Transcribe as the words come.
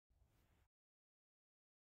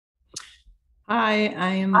I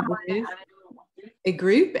am with a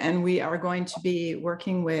group, and we are going to be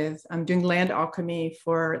working with, I'm doing land alchemy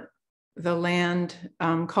for the land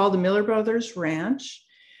called the Miller Brothers Ranch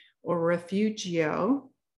or Refugio.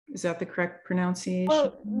 Is that the correct pronunciation?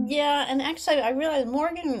 Well, yeah, and actually, I realized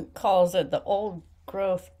Morgan calls it the Old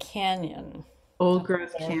Growth Canyon Old up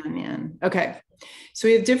Growth there. Canyon. Okay. So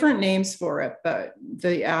we have different names for it, but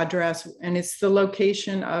the address, and it's the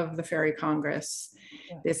location of the Fairy Congress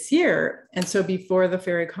Yeah. this year. And so before the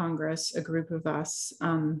Fairy Congress, a group of us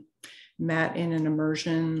met in an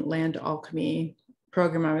immersion land alchemy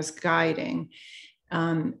program I was guiding.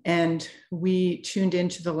 And we tuned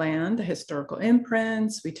into the land, the historical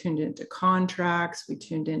imprints, we tuned into contracts, we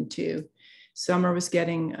tuned into Summer was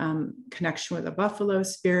getting connection with a buffalo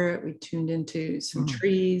spirit. We tuned into some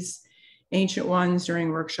trees, ancient ones during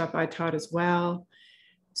workshop I taught as well.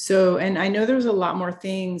 So, and I know there's a lot more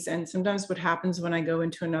things. And sometimes what happens when I go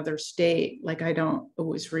into another state, like I don't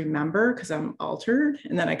always remember because I'm altered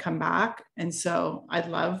and then I come back. And so I'd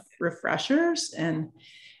love refreshers and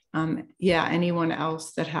yeah, anyone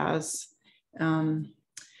else that has um,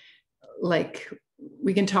 like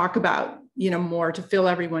we can talk about more to fill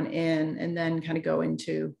everyone in and then kind of go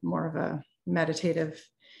into more of a meditative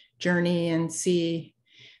journey and see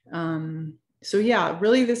so yeah,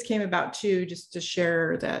 really this came about too, just to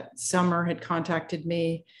share that Summer had contacted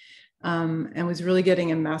me and was really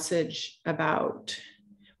getting a message about,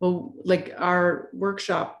 well, like our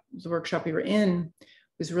workshop, the workshop we were in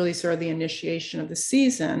was really sort of the initiation of the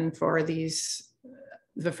season for the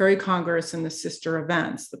Fairy Congress and the sister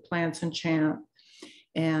events, the Plants and Chant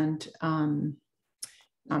and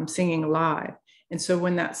Singing Live. And so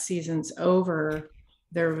when that season's over,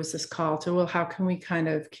 there was this call to, well, how can we kind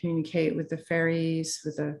of communicate with the fairies,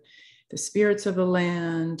 with the spirits of the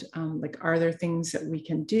land? Like, are there things that we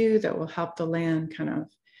can do that will help the land kind of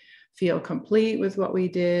feel complete with what we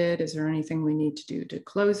did? Is there anything we need to do to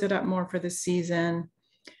close it up more for the season?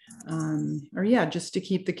 Or yeah, just to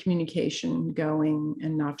keep the communication going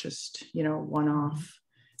and not just, one off.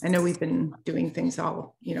 I know we've been doing things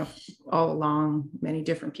all along, many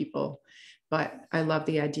different people, but I love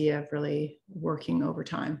the idea of really working over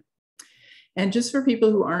time. And just for people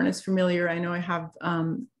who aren't as familiar, I know I have,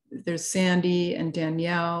 there's Sandy and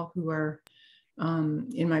Danielle who are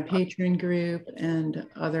in my Patreon group and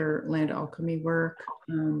other land alchemy work.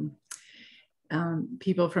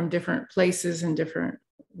 People from different places and different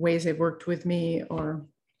ways they've worked with me or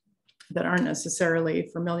that aren't necessarily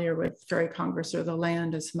familiar with Fairy Congress or the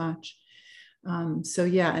land as much. So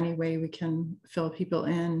yeah, any way we can fill people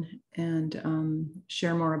in and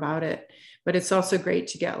share more about it. But it's also great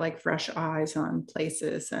to get like fresh eyes on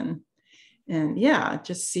places and yeah,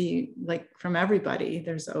 just see like from everybody.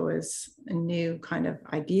 There's always a new kind of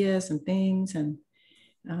ideas and things. And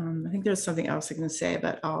I think there's something else I can say,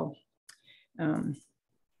 but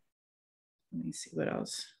let me see what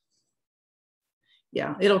else.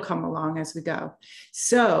 Yeah, it'll come along as we go.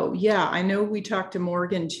 So yeah, I know we talked to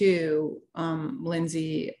Morgan too,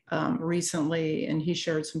 Lindsay, recently, and he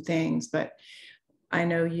shared some things, but I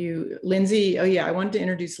know you, Lindsay, oh yeah, I wanted to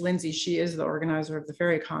introduce Lindsay. She is the organizer of the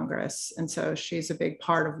Fairy Congress. And so she's a big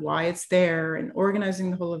part of why it's there and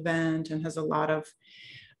organizing the whole event and has a lot of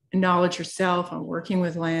knowledge herself on working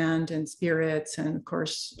with land and spirits, and of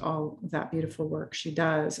course all that beautiful work she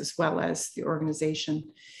does, as well as the organization.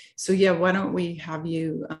 So yeah, why don't we have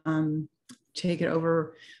you take it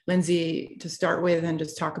over, Lindsay, to start with, and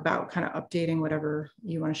just talk about kind of updating whatever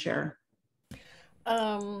you want to share.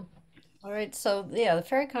 Um, all right, so yeah, the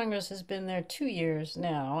Fairy Congress has been there 2 years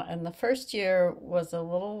now, and the first year was a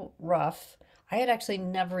little rough. I had actually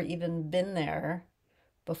never even been there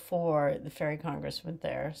before the Fairy Congress went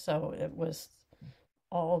there, so it was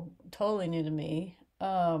all totally new to me.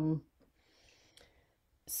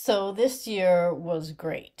 So this year was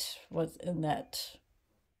great, was in that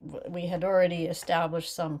we had already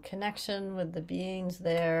established some connection with the beings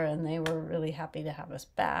there, and they were really happy to have us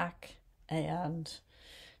back. And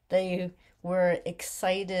they were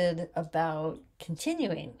excited about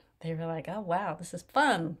continuing. They were like, oh, wow, this is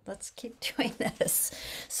fun. Let's keep doing this.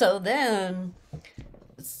 So then,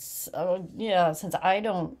 so yeah, since I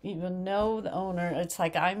don't even know the owner, it's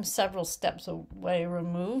like I'm several steps away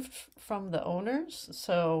removed from the owners.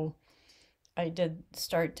 So I did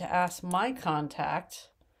start to ask my contact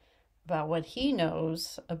about what he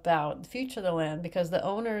knows about the future of the land because the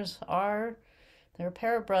owners are they're a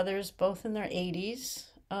pair of brothers, both in their 80s,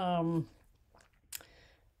 and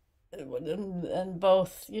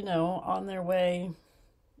both on their way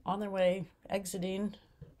exiting,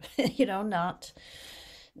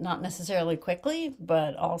 not necessarily quickly,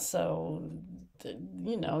 but also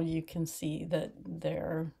you know, you can see that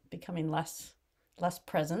they're becoming less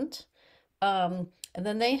present. And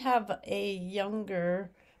then they have a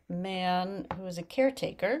younger man who is a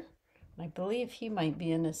caretaker. I believe he might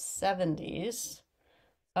be in his 70s.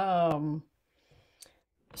 Um,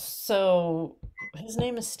 so his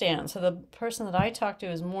name is Stan. So the person that I talked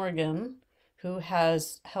to is Morgan, who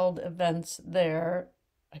has held events there,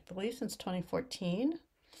 I believe, since 2014.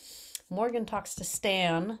 Morgan talks to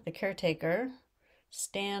Stan, the caretaker.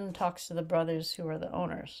 Stan talks to the brothers who are the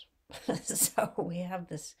owners. So we have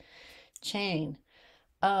this chain.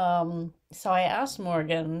 So I asked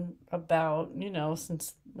Morgan about, you know,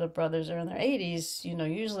 since the brothers are in their 80s, you know,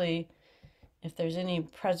 usually if there's any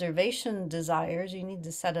preservation desires, you need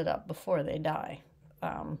to set it up before they die.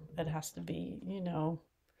 It has to be, you know,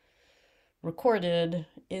 recorded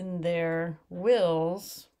in their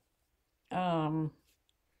wills, um,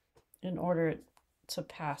 in order to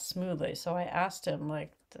pass smoothly. So I asked him,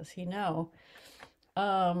 like, does he know?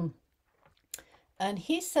 Um, and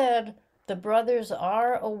he said the brothers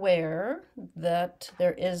are aware that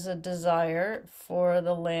there is a desire for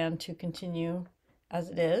the land to continue as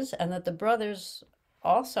it is, and that the brothers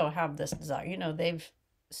also have this desire. You know, they've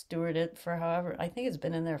stewarded it for however, I think it's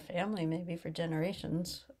been in their family maybe for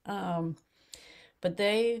generations. But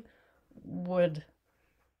they would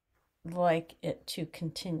like it to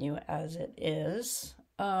continue as it is.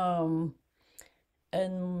 And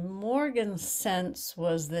Morgan's sense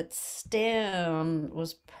was that Stan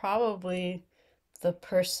was probably the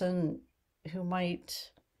person who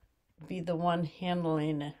might be the one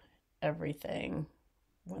handling everything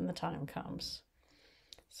when the time comes.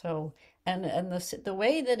 So, and the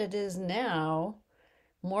way that it is now,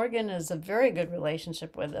 Morgan is a very good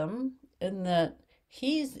relationship with him in that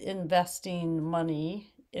he's investing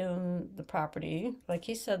money in the property. Like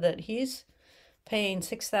he said that he's paying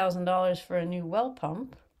 $6,000 for a new well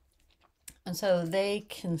pump. And so they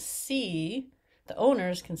can see, the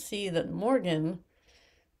owners can see that Morgan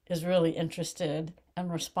is really interested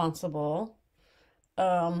and responsible.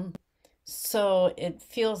 So it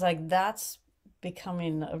feels like that's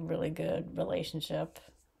becoming a really good relationship.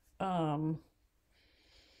 Um,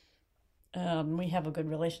 we have a good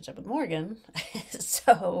relationship with Morgan.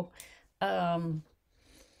 So, um,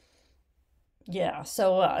 yeah,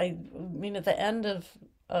 so I mean, at the end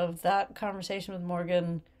of that conversation with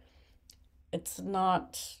Morgan, it's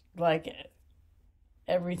not like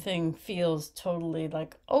everything feels totally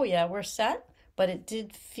like, oh yeah, we're set, but it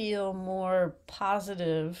did feel more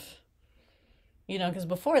positive, you know, because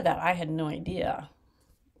before that I had no idea,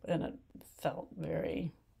 and it felt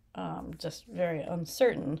very, just very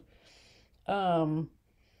uncertain. Um,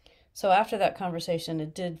 so after that conversation,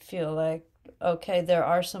 it did feel like, okay, there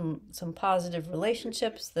are some positive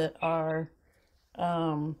relationships that are,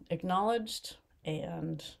 acknowledged,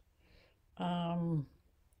 and um,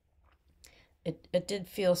 it did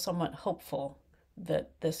feel somewhat hopeful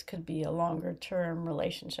that this could be a longer term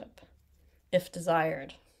relationship if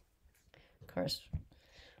desired. Of course,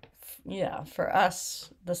 yeah, for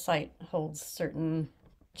us, the site holds certain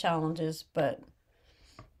challenges, but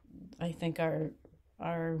I think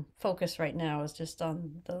our focus right now is just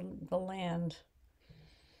on the land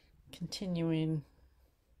continuing.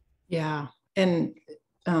 Yeah. And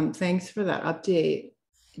thanks for that update.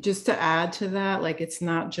 Just to add to that, like it's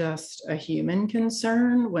not just a human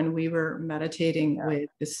concern. When we were meditating Yeah. with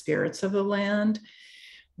the spirits of the land,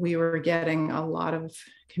 we were getting a lot of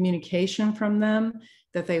communication from them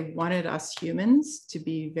that they wanted us humans to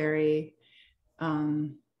be very,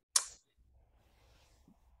 to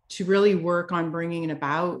really work on bringing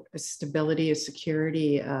about a stability, a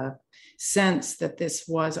security, a sense that this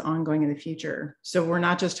was ongoing in the future. So we're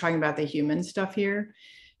not just talking about the human stuff here,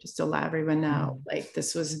 just to let everyone know, like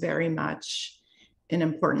this was very much an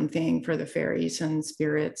important thing for the fairies and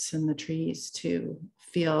spirits and the trees to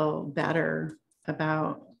feel better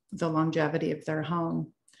about the longevity of their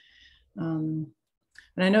home.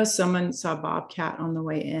 And I know someone saw bobcat on the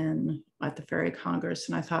way in at the Fairy Congress,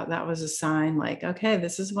 and I thought that was a sign like, okay,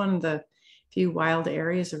 this is one of the few wild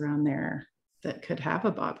areas around there that could have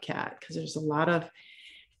a bobcat, because there's a lot of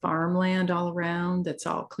farmland all around that's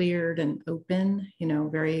all cleared and open, you know,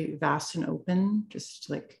 very vast and open, just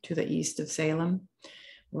like to the east of Salem,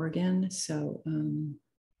 Oregon. So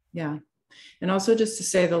yeah. And also just to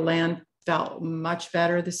say the land felt much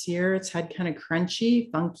better this year. It's had kind of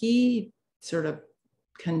crunchy, funky, sort of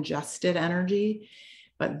congested energy.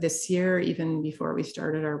 But this year, even before we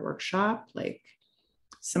started our workshop, like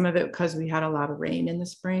some of it because we had a lot of rain in the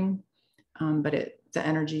spring, but the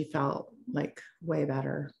energy felt like way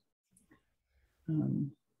better.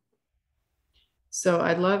 So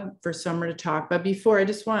I'd love for Summer to talk, but before I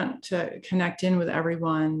just want to connect in with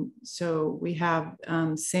everyone. So we have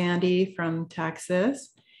Sandy from Texas.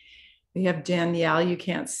 We have Danielle, you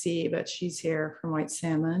can't see, but she's here from White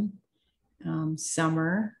Salmon.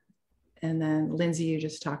 Summer, and then Lindsay, you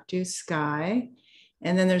just talked to, Sky.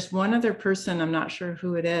 And then there's one other person, I'm not sure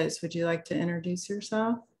who it is. Would you like to introduce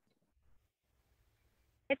yourself?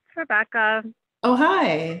 It's Rebecca. Oh,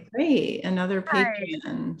 hi. Great. Another Hi.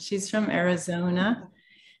 patron. She's from Arizona.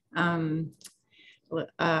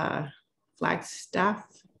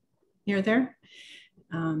 Flagstaff near there.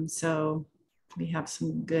 So we have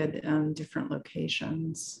some good different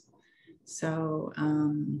locations. So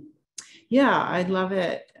yeah, I'd love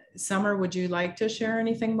it. Summer, would you like to share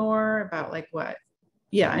anything more about like what?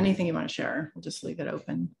 Yeah, anything you want to share. We'll just leave it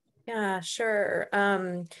open. Yeah, sure.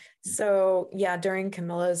 So yeah, during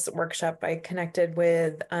Camilla's workshop, I connected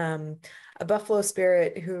with a buffalo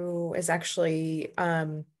spirit who is actually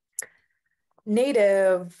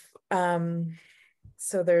native.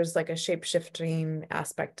 So there's like a shape-shifting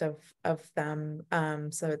aspect of them.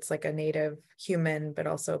 So it's like a native human, but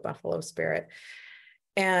also a buffalo spirit.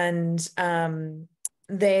 And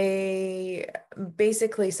they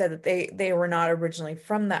basically said that they were not originally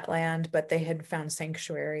from that land, but they had found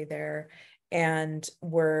sanctuary there and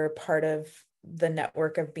were part of the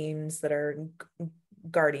network of beings that are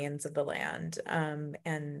guardians of the land.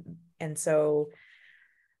 And so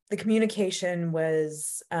the communication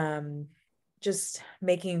was just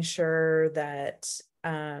making sure that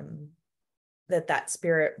that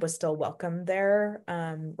spirit was still welcome there,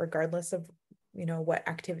 regardless of what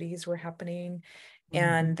activities were happening,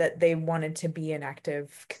 and that they wanted to be in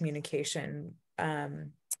active communication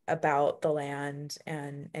about the land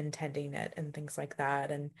and tending it and things like that.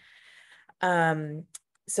 And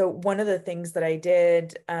so one of the things that I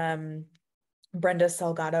did, Brenda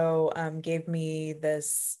Salgado gave me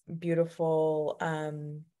this beautiful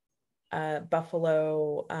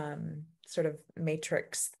buffalo sort of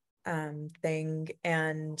matrix thing,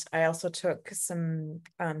 and I also took some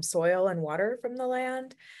soil and water from the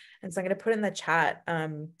land, and so I'm going to put in the chat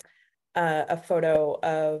a photo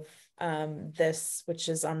of this, which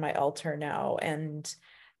is on my altar now, and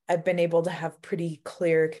I've been able to have pretty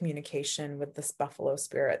clear communication with this buffalo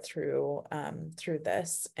spirit through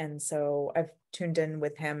this, and so I've tuned in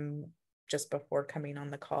with him just before coming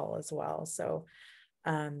on the call as well. So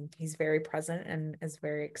he's very present and is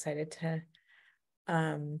very excited to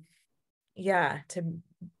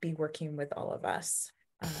be working with all of us.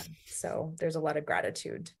 So there's a lot of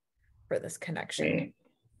gratitude for this connection. Great.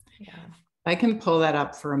 Yeah. I can pull that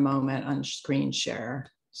up for a moment on screen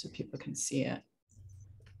share so people can see it.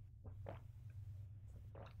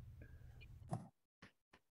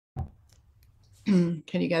 Can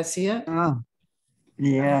you guys see it? Oh,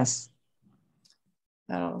 yes.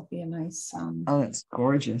 That'll be a nice Oh, that's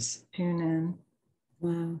gorgeous. tune in.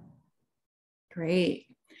 Wow. Great.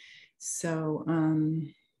 So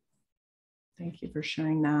thank you for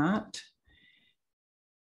sharing that.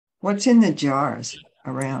 What's in the jars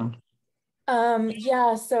around?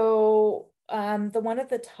 Yeah, so the one at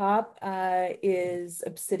the top is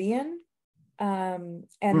obsidian. And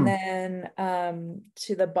then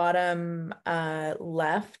to the bottom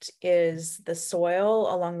left is the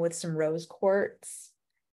soil along with some rose quartz.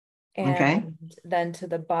 And then to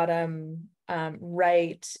the bottom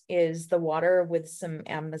right is the water with some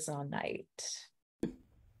amazonite.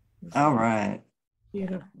 All right.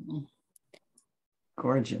 Beautiful.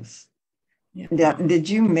 Gorgeous. Yeah. Did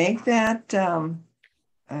you make that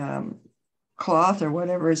cloth or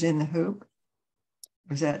whatever is in the hoop?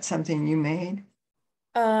 Was that something you made?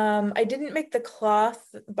 I didn't make the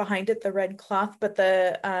cloth behind it, the red cloth, but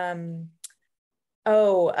the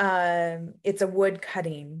it's a wood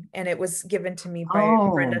cutting, and it was given to me by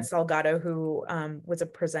Brenda Salgado, who was a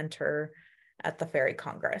presenter at the Fairy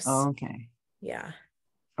Congress. Oh, okay. Yeah.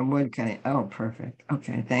 A wood cutting. Oh, perfect.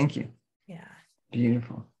 Okay, thank you. Yeah.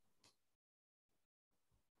 Beautiful.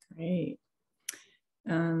 Great.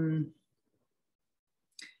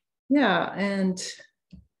 Yeah, and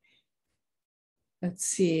let's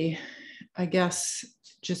see, I guess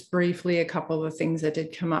just briefly, a couple of things that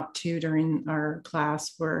did come up too during our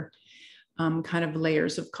class were kind of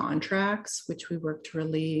layers of contracts, which we worked to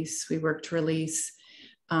release. We worked to release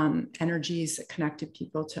energies that connected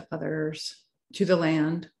people to others, to the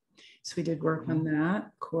land. So we did work on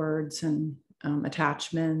that, cords and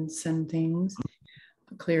attachments and things,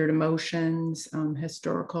 cleared emotions,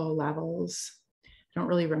 historical levels. I don't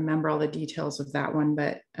really remember all the details of that one,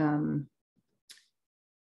 but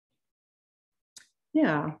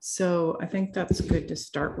yeah, so I think that's good to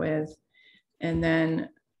start with. And then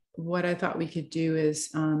what I thought we could do is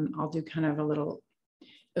I'll do kind of a little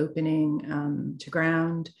opening to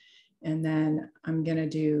ground, and then I'm going to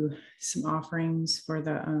do some offerings for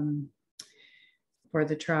the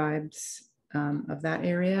tribes of that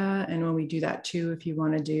area. And when we do that too, if you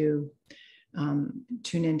want to do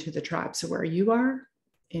tune into the tribe, so where you are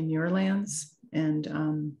in your lands, and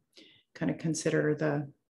kind of consider the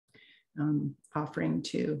offering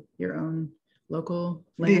to your own local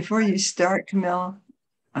land. Before you start, Camilla,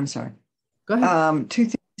 I'm sorry. Go ahead. Two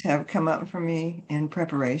things have come up for me in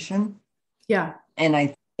preparation. Yeah. And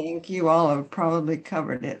I think you all have probably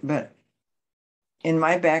covered it, but in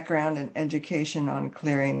my background and education on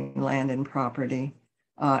clearing land and property,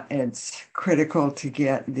 it's critical to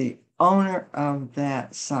get the owner of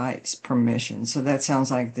that site's permission. So that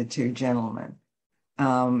sounds like the two gentlemen.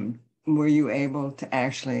 Were you able to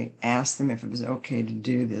actually ask them if it was okay to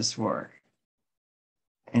do this work?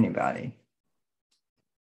 Anybody?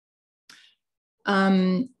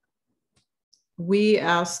 We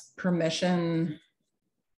asked permission.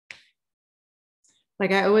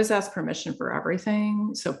 Like, I always ask permission for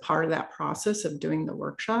everything. So part of that process of doing the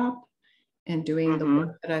workshop and doing the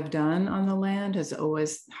work that I've done on the land has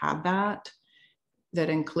always had that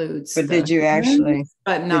includes. But did you actually,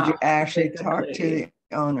 but not did you actually talk to the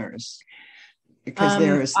owners? Because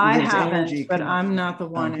there's haven't, energy. But I'm not the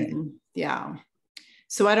one. Okay. Yeah.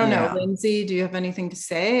 So I don't know, Yeah. Lindsay, do you have anything to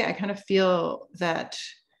say? I kind of feel that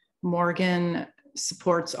Morgan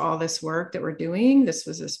supports all this work that we're doing. This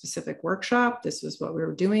was a specific workshop. This was what we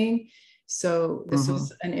were doing. So this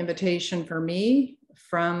was an invitation for me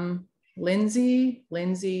from Lindsay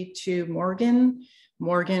to Morgan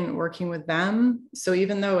working with them. So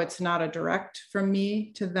even though it's not a direct from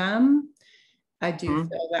me to them, I do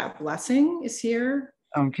feel that blessing is here.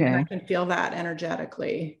 Okay. And I can feel that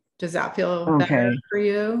energetically. Does that feel better for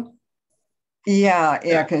you? Yeah,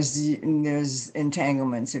 because there's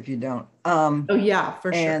entanglements if you don't. Oh yeah,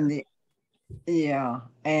 for sure. And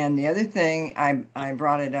the other thing, I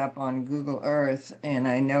brought it up on Google Earth, and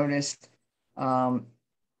I noticed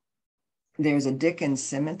there's a Dickens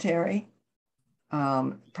cemetery,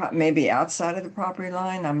 maybe outside of the property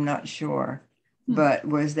line. I'm not sure, but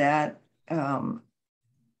was that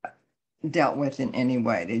dealt with in any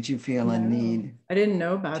way? Did you feel a need? I didn't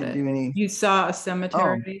know about it. You saw a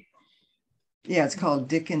cemetery? Yeah, it's called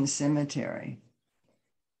Dickens Cemetery.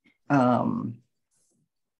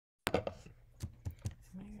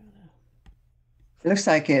 Looks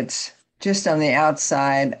like it's just on the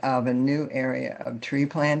outside of a new area of tree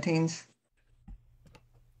plantings.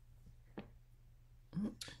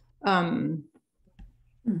 Is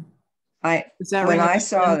that when I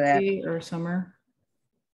saw that or summer?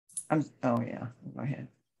 Oh yeah, go ahead.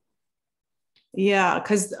 Yeah,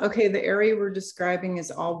 because the area we're describing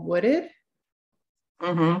is all wooded.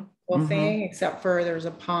 Thing, except for there's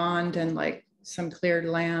a pond and like some cleared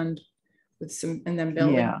land with some, and then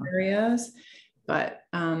building areas. But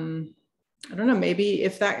I don't know, maybe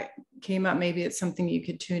if that came up, maybe it's something you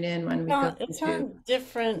could tune in when we go. It's on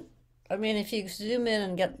different. I mean, if you zoom in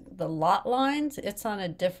and get the lot lines, it's on a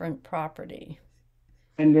different property.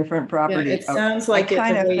 And different property. Yeah, it sounds like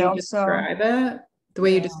kind of you describe it, the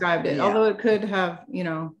way you described it, although it could have,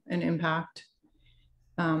 an impact.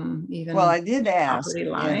 Even well, I did ask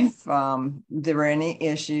if there were any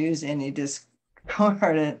issues, any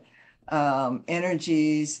discordant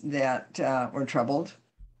energies that were troubled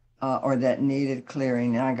or that needed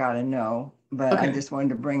clearing, and I got a no, but I just wanted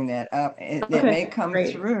to bring that up. It may come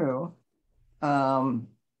through from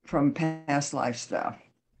past life stuff.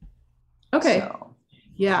 Okay. So,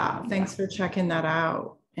 yeah, thanks for checking that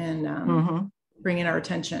out and bringing our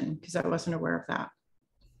attention, because I wasn't aware of that.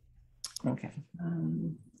 Okay.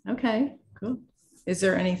 Okay, cool. Is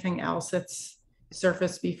there anything else that's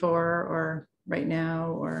surfaced before or right now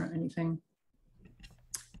or anything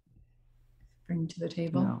bring to the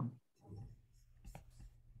table? No.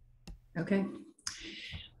 Okay.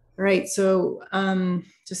 All right, so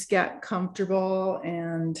just get comfortable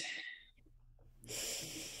and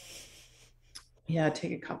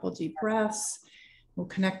take a couple deep breaths. We'll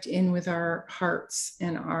connect in with our hearts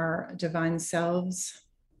and our divine selves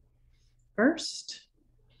first.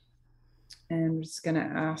 And we're just going to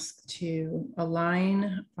ask to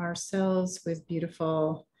align ourselves with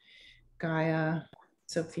beautiful Gaia,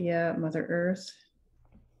 Sophia, Mother Earth,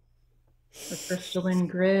 her crystalline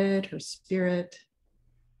grid, her spirit.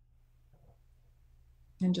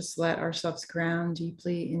 And just let ourselves ground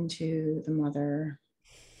deeply into the Mother,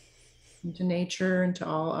 into nature, into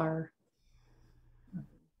all our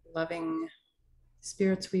loving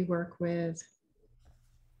spirits we work with.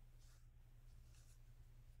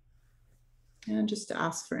 And just to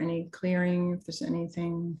ask for any clearing, if there's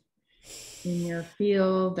anything in your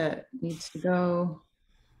field that needs to go,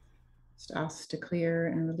 just ask to clear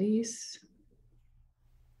and release.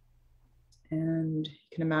 And you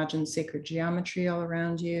can imagine sacred geometry all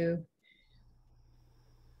around you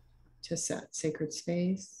to set sacred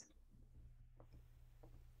space.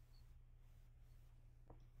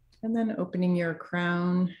 And then opening your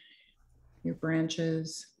crown, your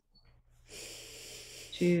branches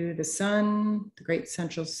to the sun, the great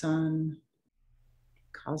central sun,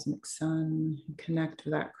 cosmic sun. Connect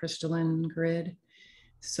with that crystalline grid,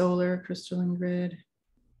 solar crystalline grid,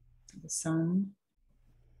 the sun.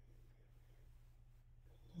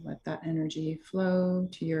 Let that energy flow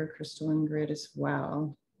to your crystalline grid as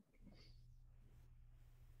well.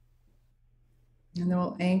 And then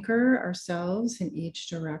we'll anchor ourselves in each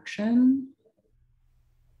direction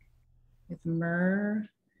with Mer,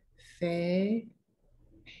 Fe,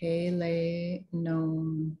 Pele,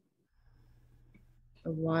 Nom,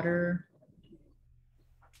 the water,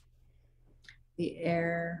 the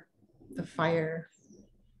air, the fire,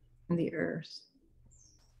 and the earth.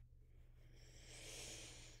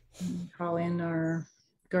 And call in our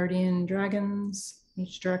guardian dragons,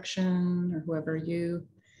 each direction, or whoever you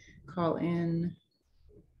call in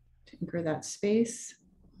to anchor that space.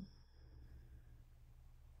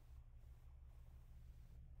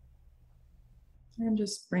 And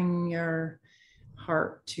just bring your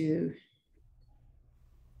heart to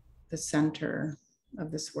the center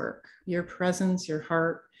of this work. Your presence, your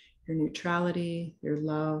heart, your neutrality, your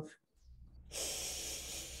love.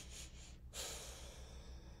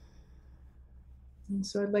 And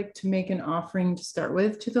so I'd like to make an offering to start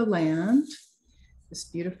with to the land, this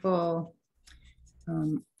beautiful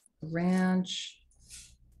ranch,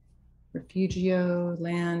 refugio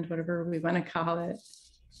land, whatever we want to call it,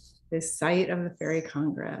 this site of the Fairy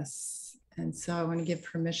Congress. And so I want to give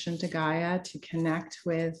permission to Gaia to connect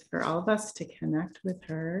with, for all of us to connect with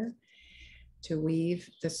her, to weave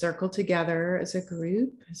the circle together as a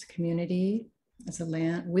group, as a community, as a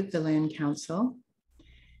land, with the Land Council,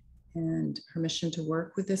 and permission to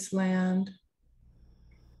work with this land,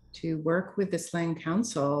 to work with this Land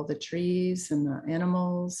Council, the trees and the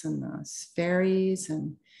animals and the fairies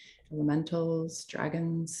and elementals,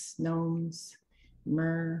 dragons, gnomes,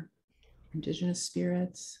 Mer, indigenous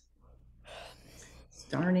spirits,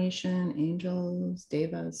 Star Nation, angels,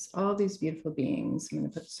 devas, all these beautiful beings. I'm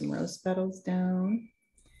going to put some rose petals down.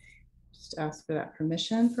 Just ask for that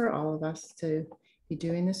permission for all of us to be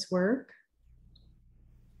doing this work,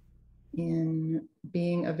 in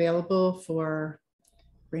being available for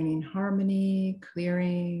bringing harmony,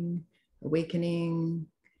 clearing, awakening,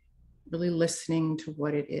 really listening to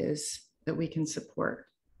what it is that we can support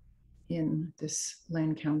in this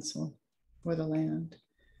Land Council for the land.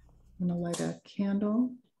 I'm going to light a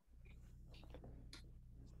candle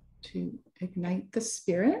to ignite the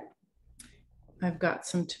spirit. I've got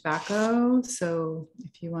some tobacco, so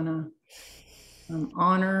if you want to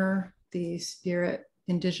honor the spirit,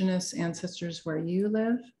 indigenous ancestors where you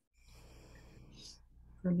live.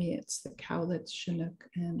 For me, it's the Cowlitz, Chinook,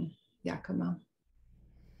 and Yakima.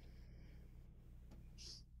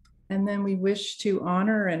 And then we wish to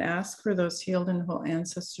honor and ask for those healed and whole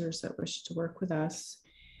ancestors that wish to work with us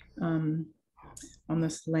on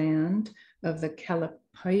this land of the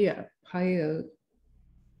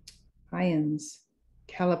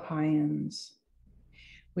Calapians,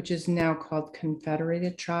 which is now called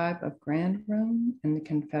Confederated Tribe of Grand Rome and the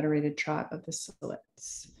Confederated Tribe of the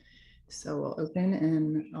Silets. So we'll open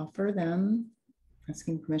and offer them,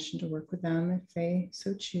 asking permission to work with them if they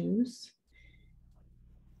so choose.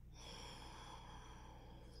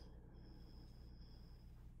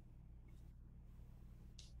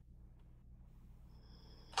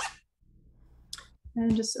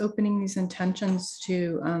 And just opening these intentions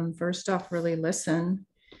to first off really listen.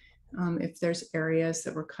 If there's areas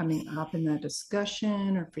that were coming up in that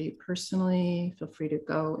discussion or for you personally, feel free to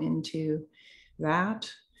go into that.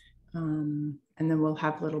 And then we'll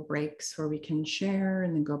have little breaks where we can share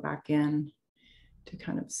and then go back in to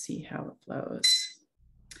kind of see how it flows.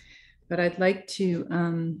 But I'd like to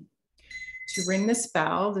ring this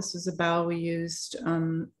bell. This is a bell we used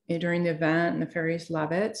during the event, and the fairies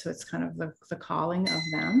love it. So it's kind of the calling of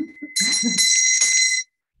them.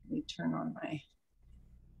 Let me turn on my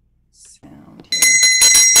sound here.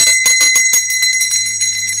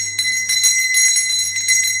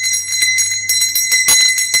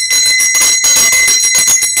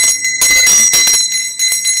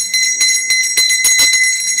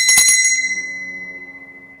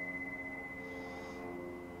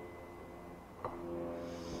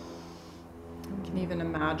 You can even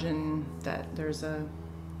imagine that there's a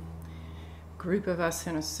group of us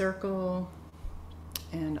in a circle,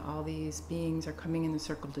 and all these beings are coming in the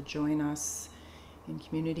circle to join us in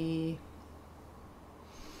community.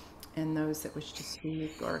 And those that wish to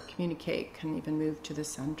speak or communicate can even move to the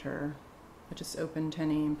center. But just open to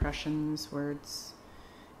any impressions, words,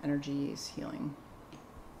 energies, healing.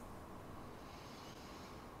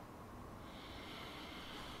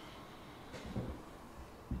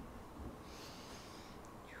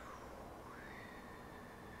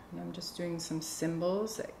 And I'm just doing some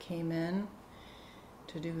symbols that came in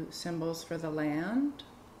to do symbols for the land.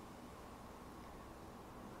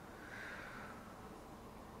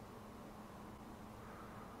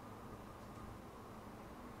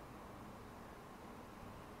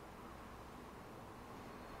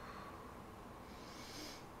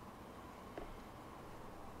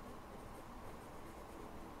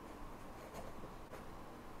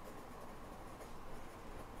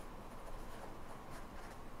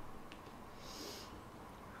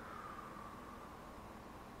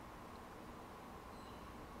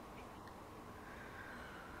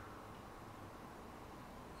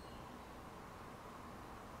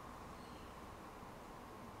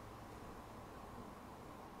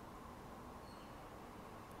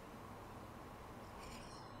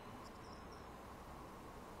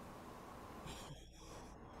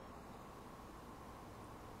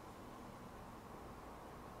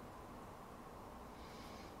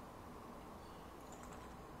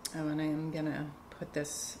 Oh, and I am gonna put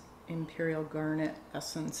this imperial garnet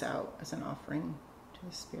essence out as an offering to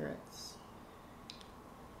the spirits.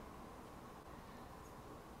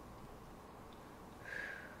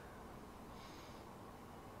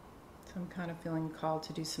 So I'm kind of feeling called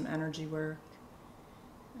to do some energy work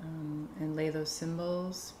and lay those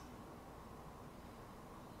symbols.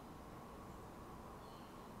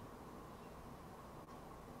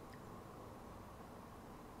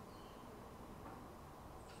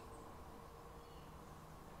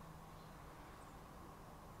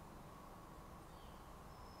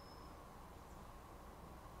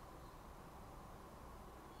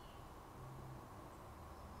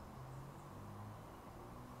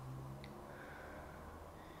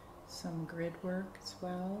 Some grid work as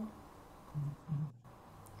well.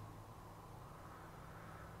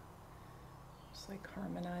 Just like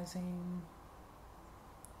harmonizing.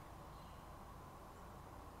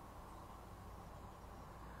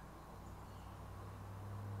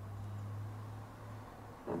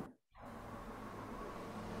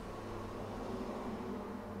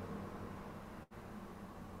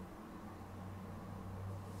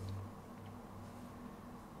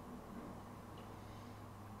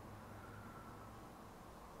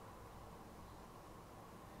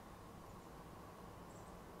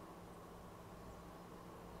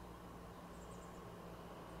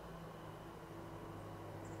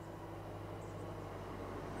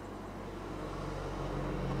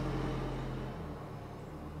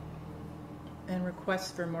 And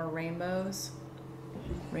requests for more rainbows,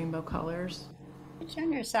 rainbow colors. You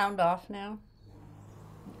turn your sound off now.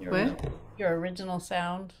 What? Your original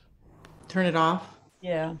sound. Turn it off?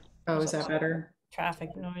 Yeah. Oh, is that better?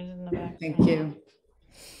 Traffic noise in the background. Thank you.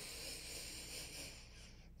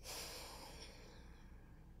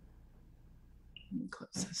 Let me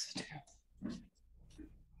close this too.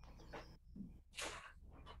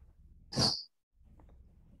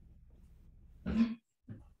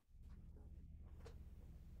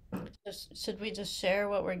 Should we just share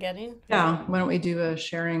what we're getting? Yeah, why don't we do a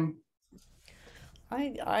sharing?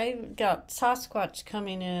 I got Sasquatch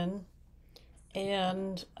coming in,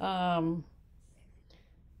 and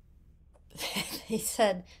he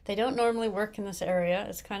said they don't normally work in this area.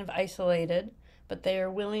 It's kind of isolated, but they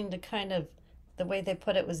are willing to kind of, the way they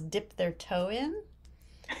put it was dip their toe in.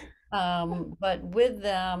 But with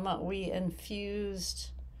them, we infused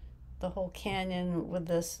the whole canyon with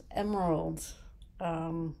this emerald.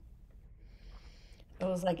 It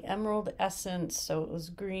was like emerald essence, so it was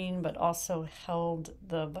green, but also held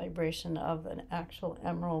the vibration of an actual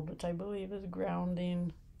emerald, which I believe is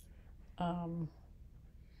grounding.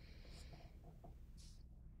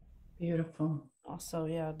 Beautiful. Also,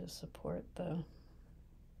 yeah, to support the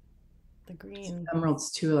green. Emeralds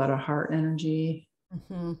too, a lot of heart energy.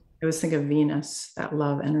 Mm-hmm. I always think of Venus, that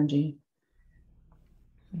love energy.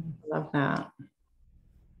 Love that.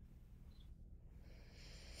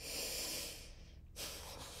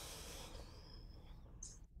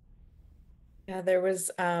 Yeah, there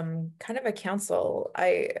was kind of a council.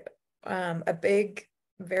 A big,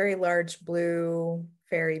 very large blue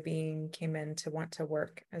fairy being came in to want to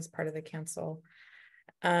work as part of the council.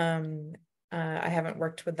 I haven't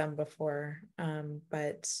worked with them before,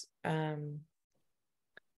 but they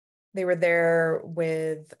were there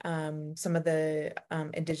with some of the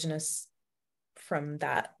indigenous from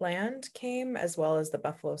that land came, as well as the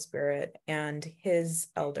buffalo spirit and his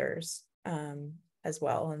elders as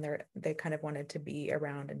well. And they kind of wanted to be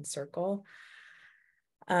around in circle.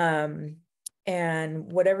 And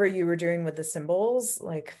whatever you were doing with the symbols,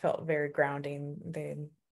 like, felt very grounding. They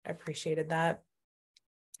appreciated that.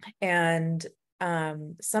 And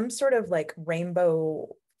some sort of like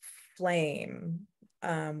rainbow flame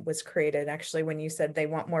was created. Actually, when you said they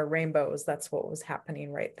want more rainbows, that's what was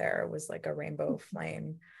happening right there. It was like a rainbow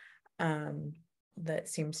flame that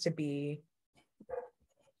seems to be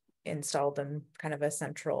installed in kind of a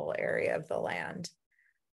central area of the land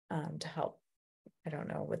to help, I don't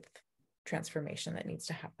know, with transformation that needs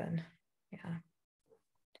to happen. Yeah.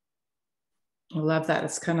 I love that.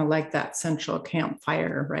 It's kind of like that central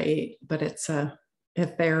campfire, right? But it's a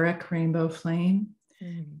etheric rainbow flame,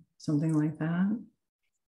 something like that.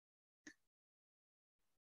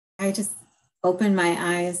 I just opened my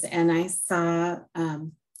eyes and I saw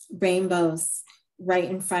rainbows right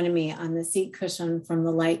in front of me on the seat cushion from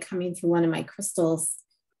the light coming through one of my crystals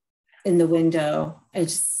in the window.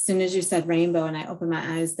 As soon as you said rainbow and I opened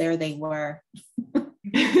my eyes, there they were.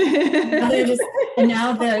 And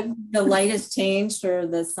now the light has changed, or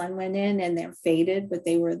the sun went in and they're faded, but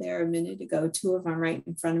they were there a minute ago, 2 of them right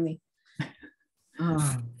in front of me.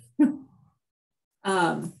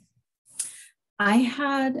 I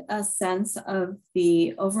had a sense of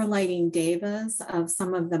the overlighting devas of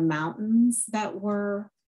some of the mountains that were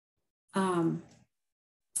coming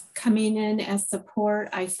in as support.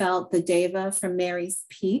 I felt the deva from Mary's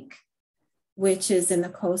Peak, which is in the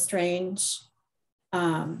Coast Range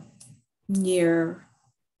near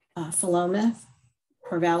Philomath,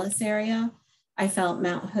 Corvallis area. I felt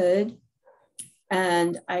Mount Hood,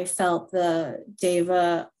 and I felt the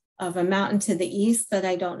deva of a mountain to the east that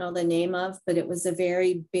I don't know the name of, but it was a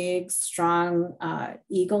very big, strong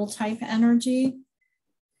eagle type energy.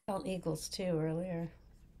 Felt eagles too earlier.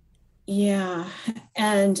 Yeah,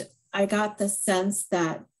 and I got the sense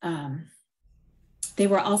that they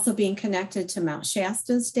were also being connected to Mount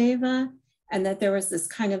Shasta's deva, and that there was this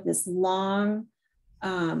kind of this long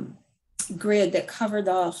grid that covered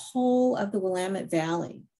the whole of the Willamette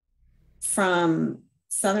Valley from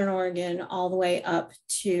Southern Oregon all the way up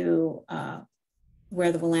to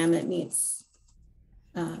where the Willamette meets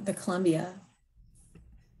the Columbia.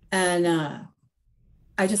 And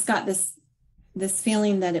I just got this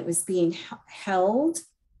feeling that it was being held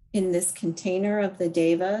in this container of the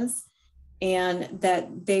devas, and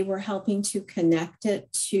that they were helping to connect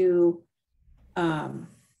it to,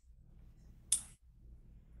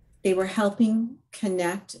 they were helping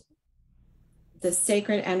connect the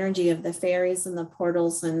sacred energy of the fairies and the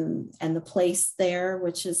portals and the place there,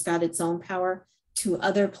 which has got its own power, to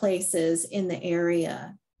other places in the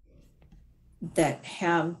area that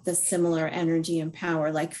have the similar energy and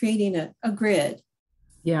power, like creating a grid.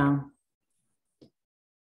 Yeah.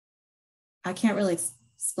 I can't really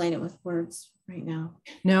explain it with words right now.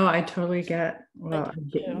 No, I totally get, well,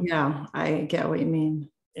 I get what you mean.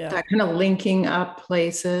 Yeah. That kind of linking up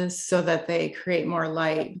places so that they create more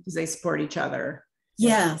light because they support each other.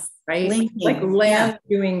 Yes. Right? Linking. Like land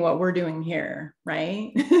doing what we're doing here,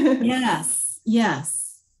 right? Yes.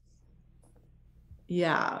 Yes.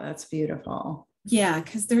 Yeah, that's beautiful. Yeah,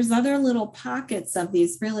 because there's other little pockets of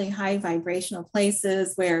these really high vibrational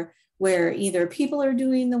places where either people are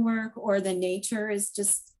doing the work or the nature is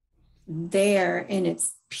just there in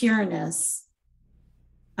its pureness,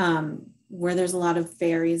 where there's a lot of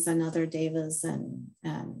fairies and other devas and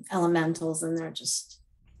elementals, and they're just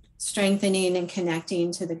strengthening and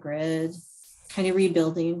connecting to the grid, kind of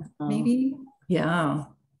rebuilding, maybe. Yeah.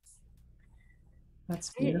 That's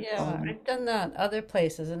beautiful. Yeah, I've done that other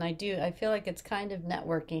places, and I feel like it's kind of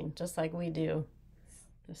networking, just like we do.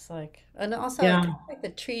 Just like, and also Yeah. kind of like the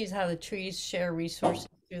trees, how the trees share resources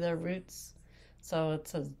through their roots. So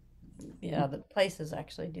it's the places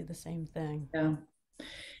actually do the same thing. Yeah.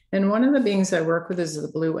 And one of the beings I work with is the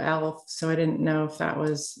blue elf. So I didn't know if that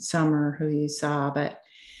was Summer who you saw, but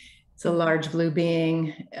it's a large blue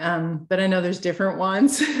being. But I know there's different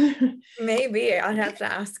ones. Maybe I'll have to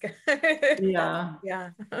ask. Yeah. Yeah.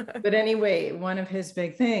 But anyway, one of his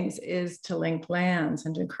big things is to link lands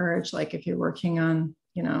and to encourage, like, if you're working on,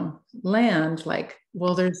 land, like,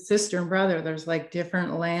 well, there's sister and brother, there's like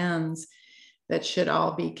different lands that should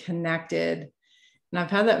all be connected. And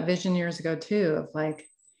I've had that vision years ago too, of like,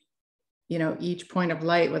 each point of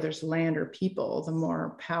light, whether it's land or people, the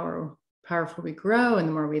more powerful we grow and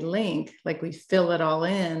the more we link, like we fill it all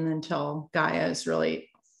in until Gaia is really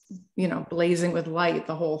you know, blazing with light,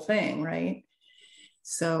 the whole thing, right?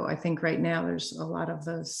 So I think right now there's a lot of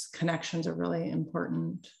those connections are really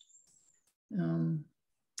important.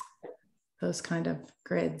 Those kind of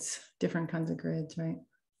grids, different kinds of grids, right?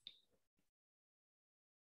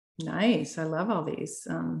 Nice. I love all these.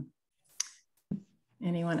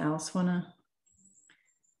 Anyone else want to?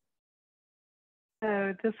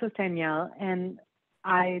 So this is Danielle, and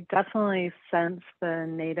I definitely sense the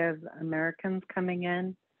Native Americans coming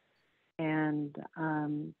in, and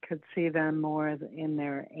could see them more in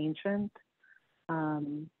their ancient,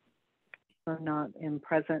 so not in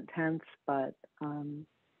present tense, but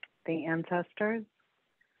the ancestors.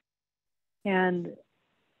 And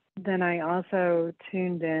then I also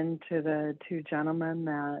tuned in to the two gentlemen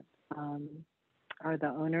that are the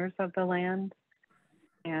owners of the land,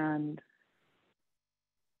 and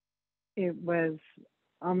it was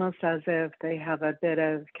almost as if they have a bit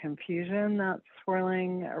of confusion that's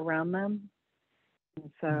swirling around them.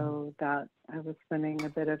 And so that I was spending a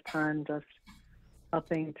bit of time just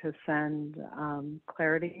helping to send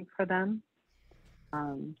clarity for them,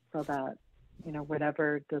 so that, you know,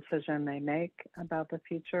 whatever decision they make about the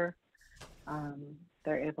future,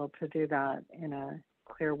 they're able to do that in a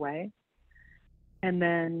clear way. And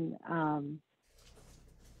then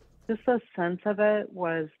just the sense of it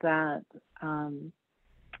was that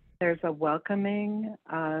there's a welcoming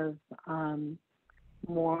of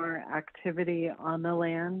more activity on the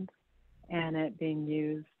land and it being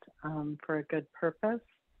used for a good purpose.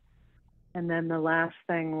 And then the last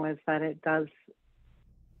thing was that it does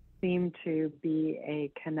seem to be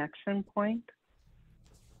a connection point.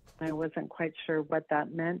 I wasn't quite sure what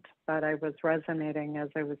that meant, but I was resonating as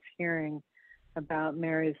I was hearing about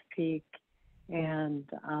Mary's Peak and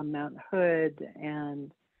Mount Hood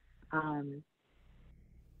and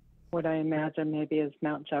what I imagine maybe is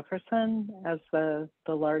Mount Jefferson as the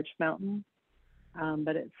large mountain.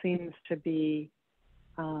 But it seems to be,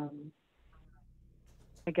 I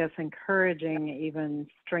guess, encouraging, even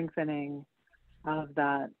strengthening of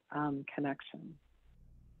that connection.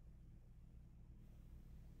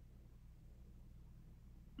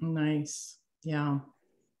 Nice. Yeah.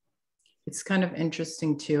 It's kind of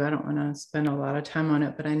interesting too. I don't want to spend a lot of time on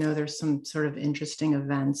it, but I know there's some sort of interesting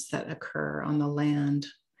events that occur on the land,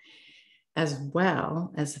 as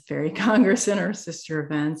well as the Fairy Congress and our sister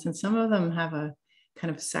events. And some of them have a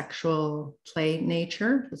kind of sexual play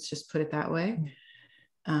nature. Let's just put it that way.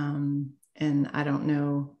 And I don't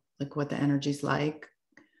know like what the energy's like.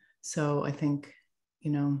 So I think,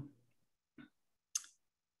 you know,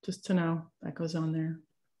 just to know that goes on there.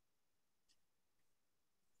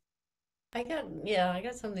 I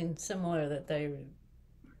got something similar that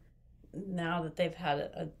now that they've had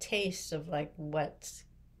a taste of like what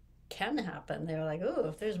can happen, they're like, oh,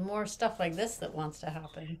 if there's more stuff like this that wants to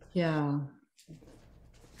happen. Yeah.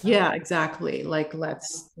 Yeah, exactly. Like,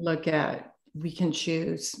 let's look at, we can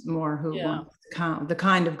choose more who want to come, the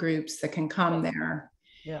kind of groups that can come there.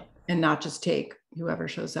 Yeah. And not just take whoever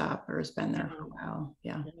shows up or has been there for a while.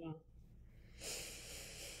 Yeah.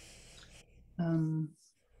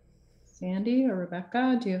 Sandy or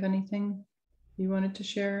Rebecca, do you have anything you wanted to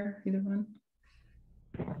share? Either one?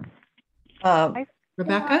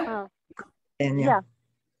 Rebecca? Yeah.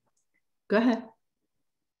 Go ahead.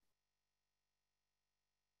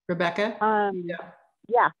 Rebecca?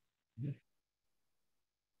 Yeah.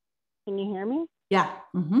 Can you hear me? Yeah.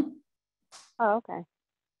 Mm-hmm. Oh, okay.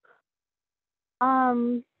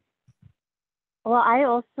 Well, I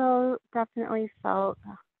also definitely felt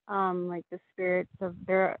like the spirits of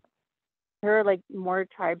there are like more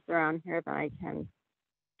tribes around here than I can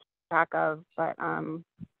keep track of, but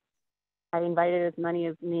I invited as many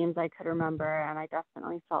as names I could remember, and I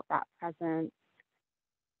definitely felt that presence.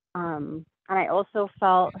 And I also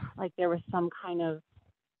felt like there was some kind of,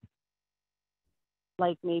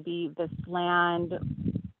 like maybe this land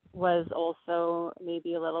was also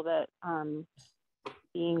maybe a little bit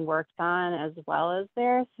being worked on as well as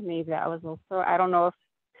there. So maybe that was also, I don't know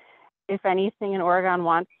if anything in Oregon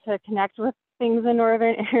wants to connect with things in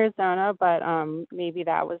northern Arizona, but maybe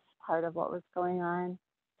that was part of what was going on.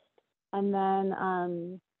 And then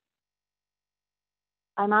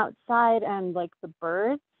I'm outside and like the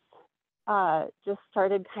birds just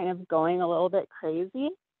started kind of going a little bit crazy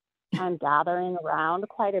and gathering around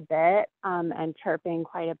quite a bit and chirping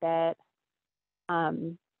quite a bit.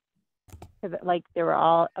 Like they were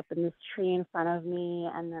all up in this tree in front of me,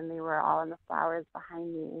 and then they were all in the flowers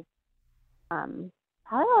behind me.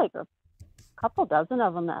 Probably like a couple dozen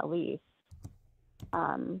of them at least.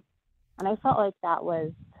 And I felt like that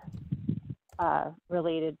was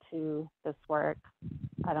related to this work.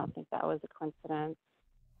 I don't think that was a coincidence.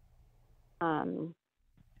 And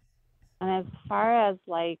as far as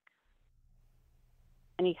like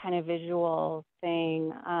any kind of visual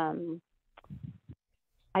thing,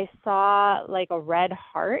 I saw like a red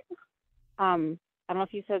heart. I don't know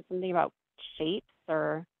if you said something about shapes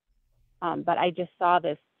or, but I just saw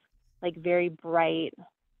this like very bright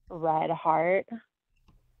red heart.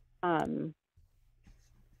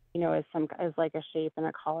 As like a shape and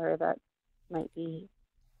a color that might be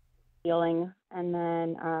healing. And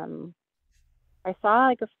then I saw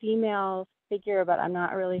like a female figure, but I'm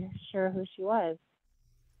not really sure who she was.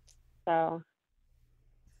 So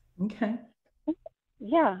Okay.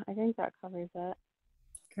 yeah, I think that covers it.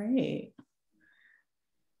 Great.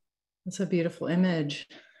 That's a beautiful image.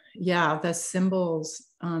 Yeah, the symbols,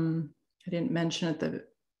 I didn't mention at the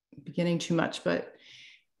beginning too much, but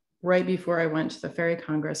right before I went to the Fairy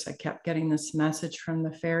Congress, I kept getting this message from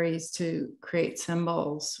the fairies to create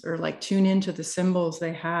symbols or like tune into the symbols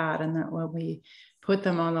they had, and that when we put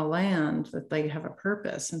them on the land, that they have a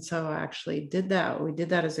purpose. And so I actually did that. We did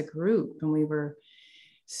that as a group, and we were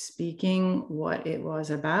speaking what it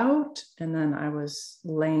was about. And then I was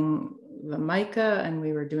laying the mica and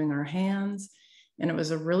we were doing our hands. And it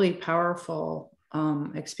was a really powerful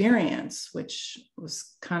experience, which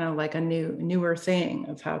was kind of like a newer thing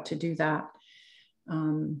of how to do that.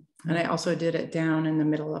 And I also did it down in the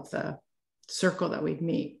middle of the circle that we'd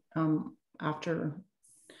meet after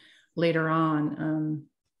later on.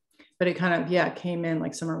 But it kind of, came in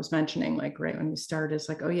like Summer was mentioning, like right when we started, it's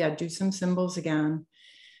like, oh yeah, do some symbols again.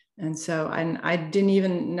 And so I didn't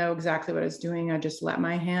even know exactly what I was doing. I just let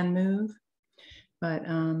my hand move.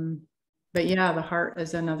 But yeah, the heart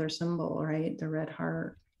is another symbol, right? The red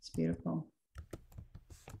heart. It's beautiful.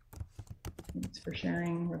 Thanks for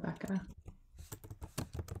sharing, Rebecca.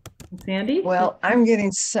 And Sandy? Well, I'm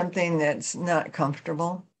getting something that's not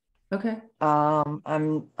comfortable. Okay.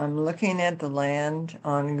 I'm looking at the land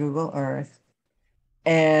on Google Earth,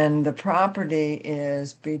 and the property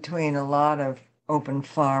is between a lot of open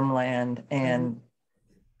farmland and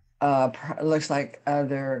looks like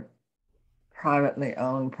other privately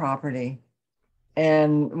owned property.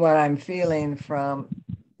 And what I'm feeling from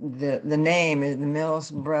the name is the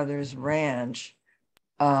Mills Brothers Ranch,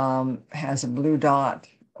 has a blue dot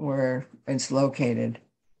where it's located.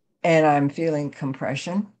 And I'm feeling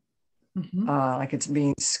compression, like it's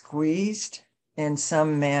being squeezed in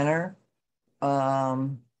some manner,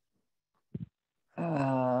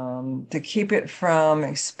 to keep it from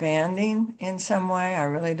expanding in some way. I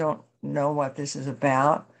really don't know what this is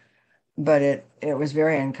about, but it was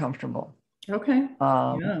very uncomfortable. Okay.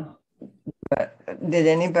 Yeah. But did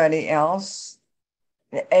anybody else?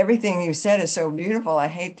 Everything you said is so beautiful. I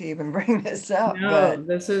hate to even bring this up. No, but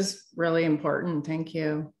this is really important. Thank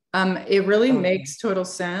you. It really makes total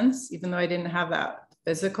sense, even though I didn't have that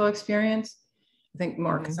physical experience. I think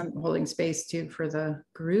more because I'm holding space too for the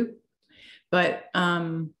group. But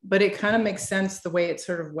it kind of makes sense the way it's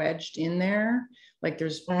sort of wedged in there. Like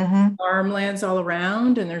there's farmlands all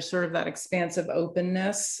around, and there's sort of that expansive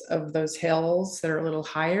openness of those hills that are a little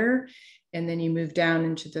higher. And then you move down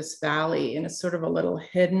into this valley, and it's sort of a little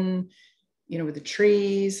hidden, with the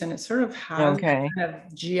trees, and it sort of has kind of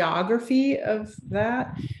geography of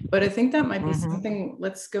that. But I think that might be something.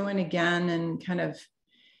 Let's go in again and kind of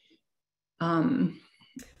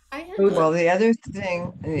well, the other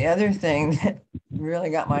thing that really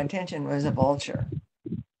got my attention was a vulture.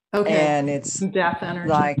 Okay. And it's death energy.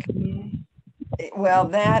 Like, well,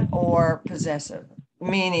 that or possessive,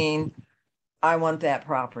 meaning I want that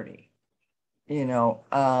property, land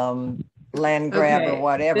grab or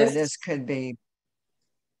whatever. This could be.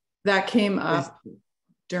 That came up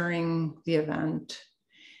during the event,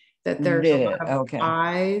 that there's a lot of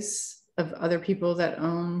eyes of other people that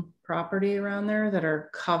own property around there that are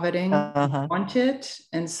coveting, want it.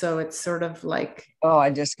 And so it's sort of like, oh,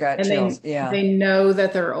 I just got chills. They know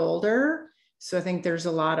that they're older. So I think there's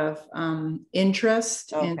a lot of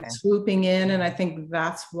interest in swooping in. And I think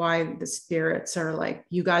that's why the spirits are like,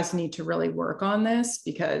 you guys need to really work on this,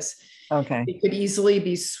 because it could easily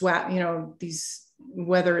be swept, these,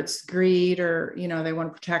 whether it's greed or, they want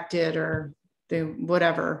to protect it or they,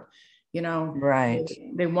 whatever, right.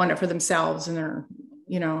 They want it for themselves and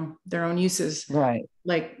their own uses. Right.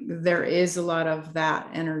 Like there is a lot of that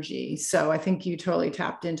energy. So I think you totally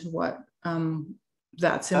tapped into what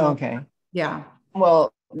that symbol. Yeah.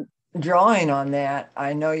 Well, drawing on that,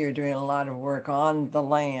 I know you're doing a lot of work on the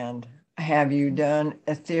land. Have you done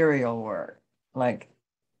ethereal work? Like,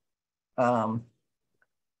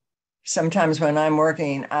 sometimes when I'm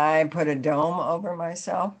working, I put a dome over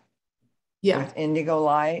myself with indigo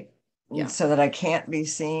light so that I can't be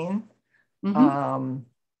seen.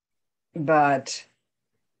 but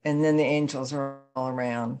and then the angels are all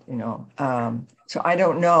around, you know. So I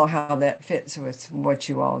don't know how that fits with what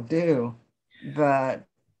you all do, but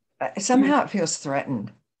somehow it feels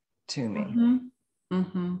threatened to me. Mm-hmm.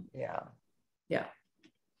 Mm-hmm. Yeah. Yeah.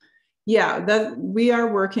 Yeah, that we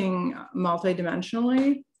are working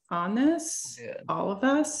multidimensionally on this, Good. all of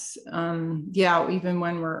us. Yeah, even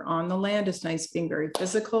when we're on the land, it's nice being very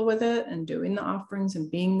physical with it and doing the offerings and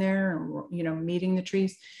being there and, you know, meeting the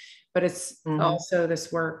trees. But it's also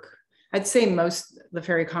this work. I'd say most the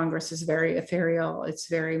Fairy Congress is very ethereal. It's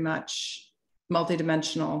very much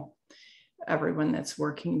multidimensional. Everyone that's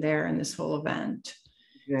working there in this whole event.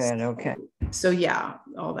 Good. Okay. So yeah,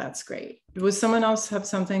 all that's great. Was someone else have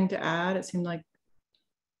something to add? It seemed like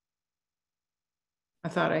I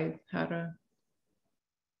thought I had a.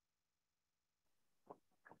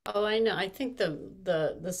 Oh, I know. I think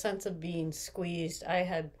the sense of being squeezed. I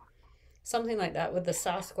had something like that with the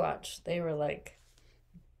Sasquatch. They were like,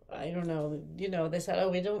 I don't know, you know, they said, "Oh,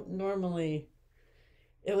 we don't normally."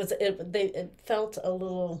 It felt a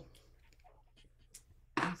little,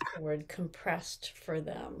 what's the word, compressed for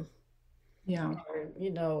them. Yeah. Or,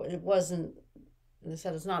 you know, it wasn't. They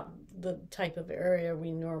said it's not the type of area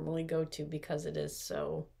we normally go to because it is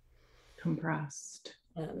so Compressed.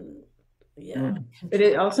 Yeah. But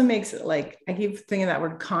it also makes it like, I keep thinking that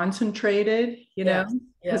word concentrated, you know,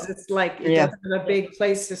 because it's like it doesn't have a big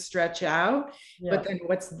place to stretch out, but then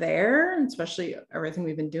what's there, especially everything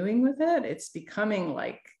we've been doing with it, it's becoming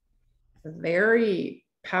like very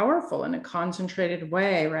powerful in a concentrated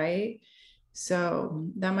way, right? So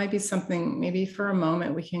that might be something, maybe for a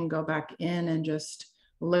moment we can go back in and just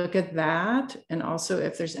look at that. And also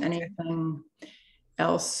if there's anything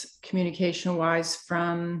else communication wise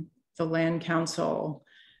from the land council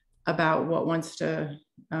about what wants to,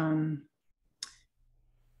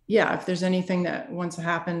 if there's anything that wants to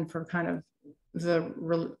happen for kind of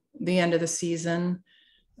the end of the season,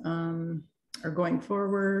 or going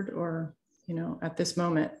forward, or, you know, at this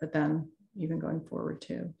moment, but then even going forward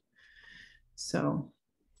too. So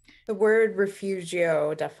the word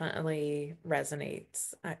refugio definitely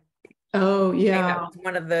resonates. Oh yeah, that was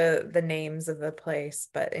one of the names of the place,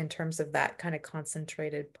 but in terms of that kind of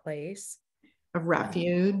concentrated place, a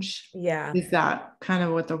refuge. Yeah. Is that kind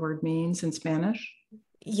of what the word means in Spanish?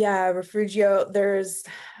 Yeah, refugio. There's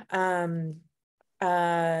oh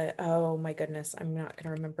my goodness, I'm not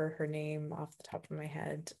gonna remember her name off the top of my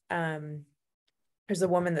head. There's a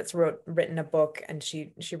woman that's written a book, and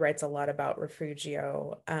she writes a lot about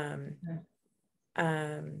refugio. I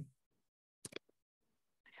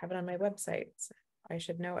have it on my website, so I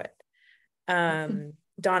should know it. Donna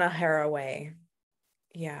Haraway.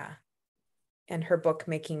 Yeah. And her book,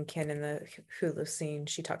 Making Kin in the Holocene,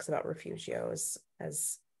 she talks about refugios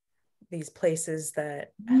as these places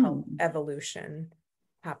that help evolution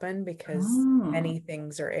happen, because many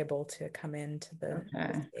things are able to come into the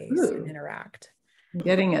space and interact. I'm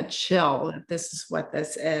getting a chill that this is what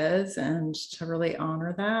this is, and to really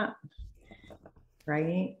honor that,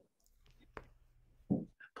 right? A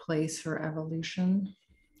place for evolution.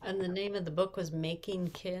 And the name of the book was Making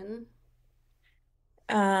Kin.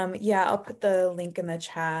 Yeah, I'll put the link in the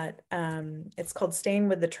chat. It's called Staying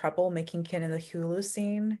with the Trouble, Making Kin in the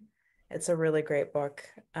Holocene. It's a really great book.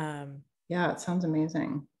 Yeah, it sounds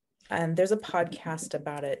amazing. And there's a podcast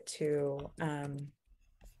about it too.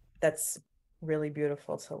 That's really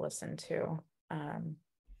beautiful to listen to. I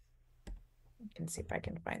can see if I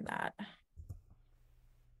can find that.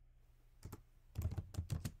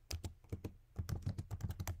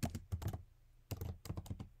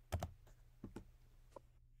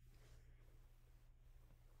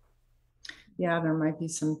 Yeah, there might be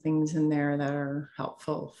some things in there that are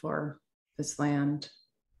helpful for this land.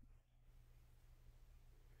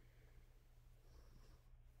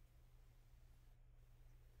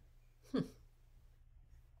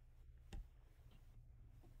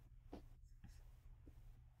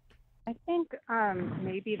 I think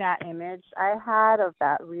maybe that image I had of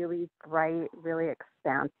that really bright, really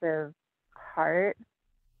expansive heart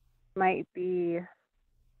might be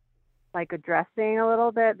like addressing a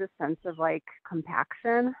little bit the sense of like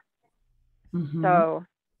compaction. So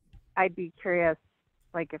I'd be curious,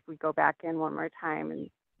 like if we go back in one more time and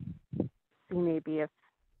see maybe if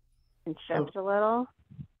it can shift a little.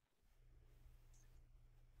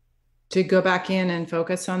 To go back in and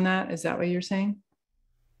focus on that, is that what you're saying?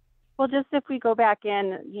 Well, just if we go back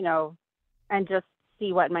in, you know, and just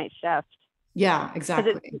see what might shift. Yeah,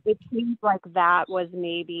 exactly. It seems like that was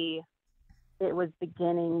maybe, it was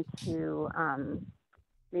beginning to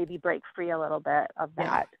maybe break free a little bit of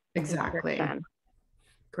that. Yeah, exactly.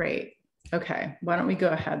 Great. Okay, why don't we go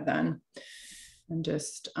ahead then and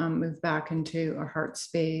just move back into a heart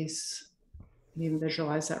space. You can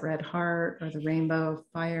visualize that red heart or the rainbow of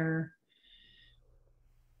fire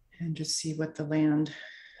and just see what the land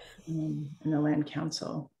and the land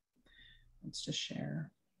council wants to share.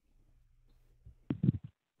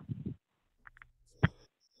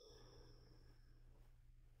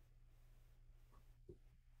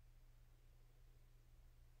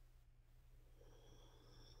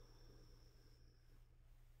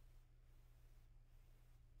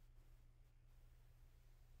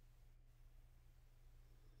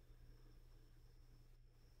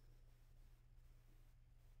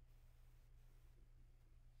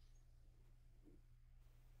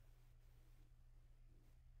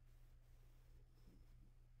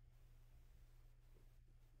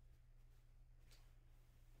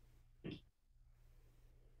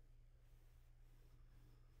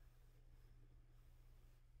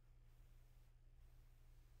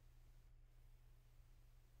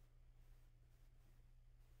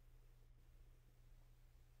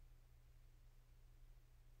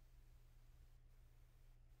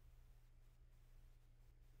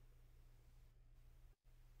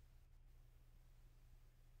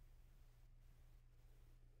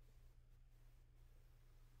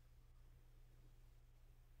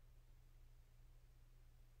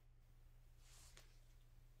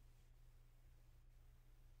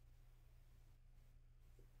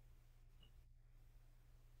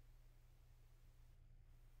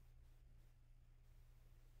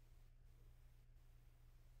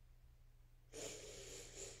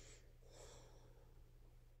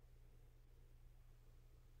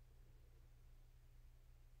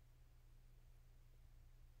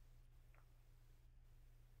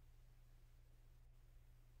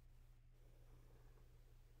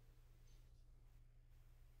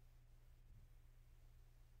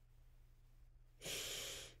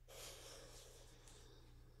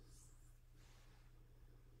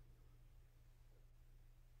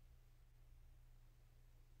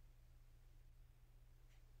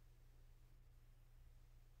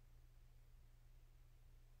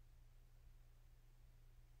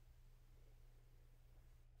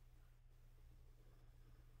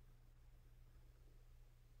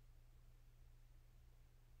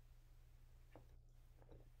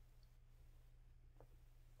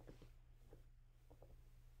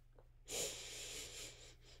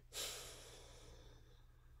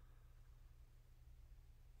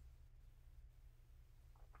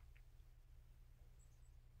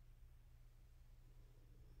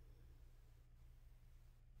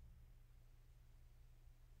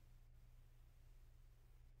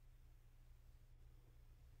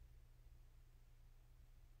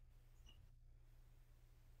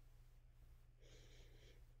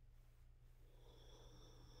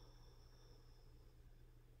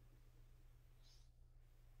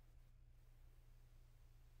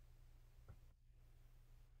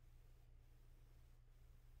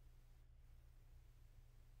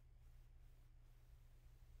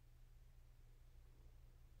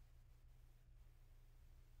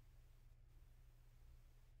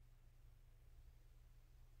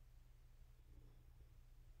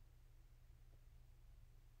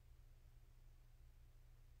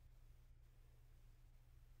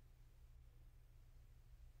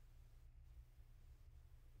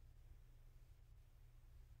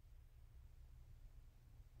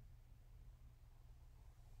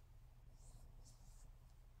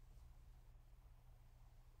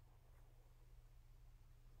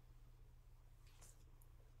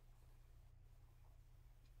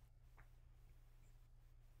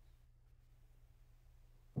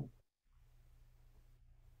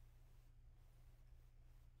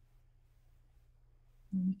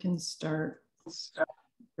 You can start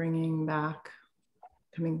bringing back,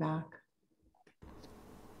 coming back.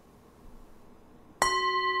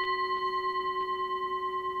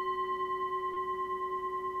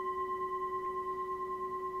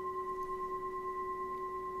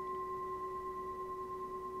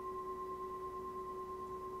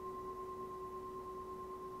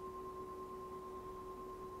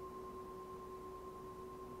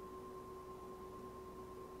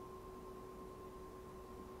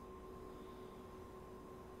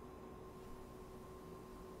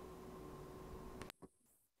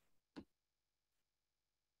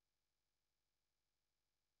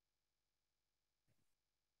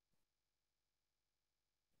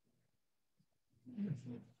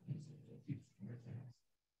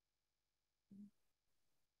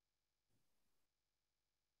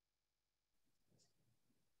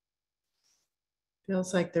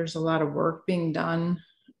 Feels like there's a lot of work being done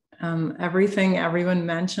Everything everyone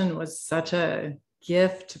mentioned was such a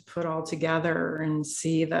gift to put all together and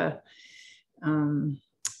see the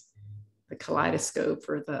kaleidoscope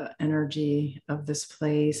or the energy of this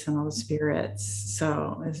place and all the spirits.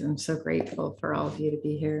 So I'm so grateful for all of you to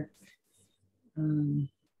be here.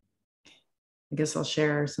 I guess I'll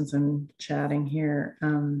share since I'm chatting here.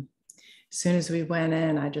 As soon as we went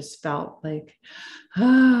in, I just felt like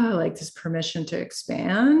this permission to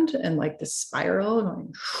expand and like the spiral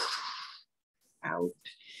going out.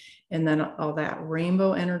 And then all that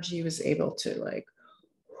rainbow energy was able to like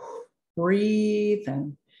breathe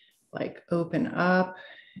and like open up,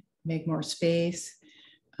 make more space.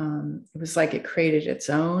 It was like it created its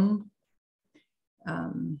own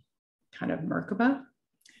kind of Merkaba,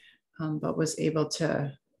 but was able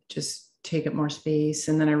to just take up more space.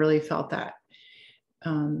 And then I really felt that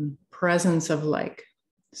presence of like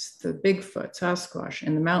the Bigfoot, Sasquatch,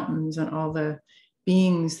 and the mountains and all the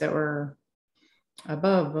beings that were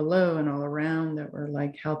above, below, and all around that were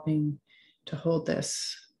like helping to hold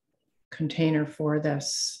this container for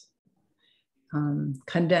this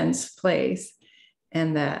condensed place.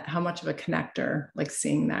 And that how much of a connector, like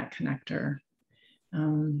seeing that connector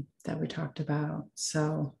that we talked about.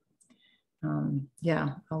 So yeah,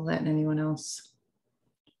 I'll let anyone else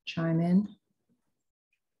chime in.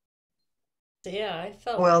 Yeah, I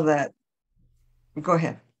felt. Well, go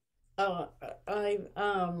ahead. Oh,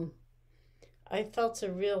 I felt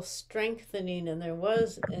a real strengthening, and there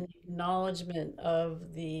was an acknowledgement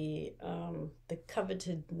of the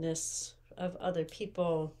covetedness of other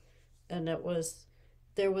people, and there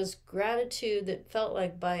was gratitude that felt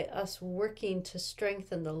like by us working to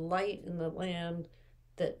strengthen the light in the land,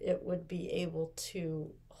 that it would be able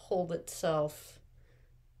to hold itself.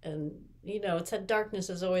 And it said darkness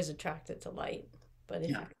is always attracted to light, but if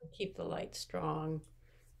you can keep the light strong,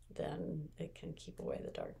 then it can keep away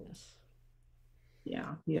the darkness.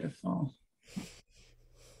 Yeah, beautiful.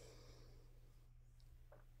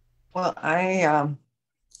 Well, I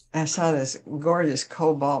saw this gorgeous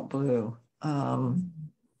cobalt blue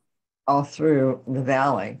all through the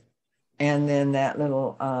valley, and then that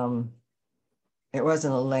little it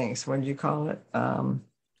wasn't a lynx. What did you call it?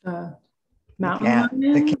 Mountain cat,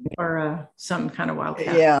 lion or some kind of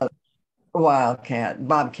wildcat. Yeah, wildcat,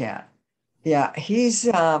 bobcat. Yeah, he's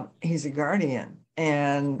a guardian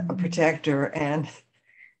and a protector, and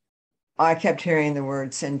I kept hearing the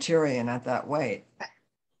word centurion. I thought, wait,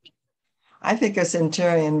 I think a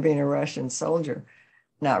centurion being a Russian soldier,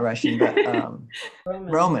 not Russian, but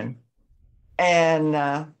Roman.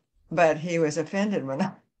 And but he was offended when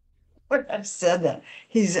I said that.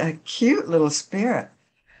 He's a cute little spirit,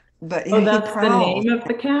 but that's prowls. the name of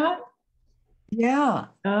the cat. Yeah.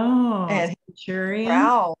 Oh, and centurion. He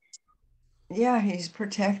prowls. Yeah, he's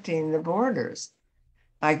protecting the borders.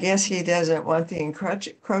 I guess he doesn't want the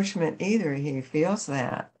encroachment either. He feels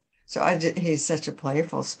that. So he's such a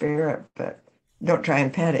playful spirit, but don't try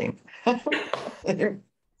and pet him.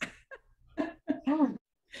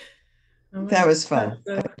 That was fun.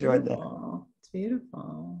 So I enjoyed that. It's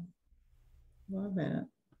beautiful. Love it.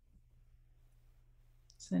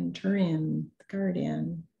 Centurion,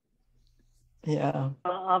 guardian. Yeah.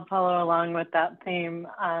 I'll follow along with that theme.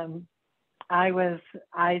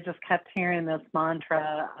 I just kept hearing this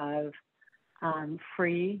mantra of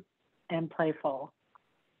free and playful.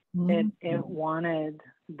 It wanted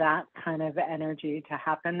that kind of energy to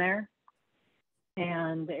happen there.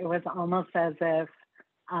 And it was almost as if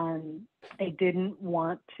it didn't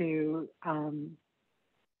want to,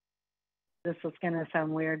 this is going to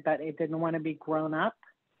sound weird, but it didn't want to be grown up.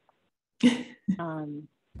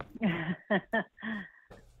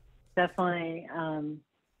 Definitely,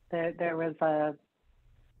 there was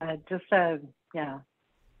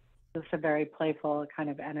just a very playful kind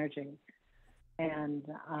of energy, and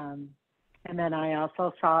then I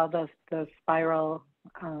also saw the spiral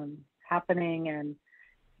happening and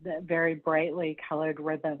the very brightly colored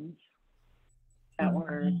ribbons that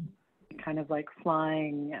were kind of like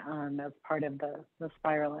flying as part of the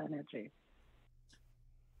spiral energy.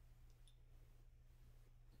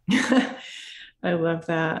 I love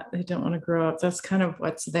that. They don't want to grow up. That's kind of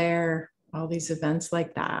what's there. All these events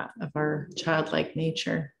like that of our childlike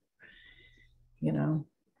nature,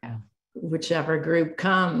 whichever group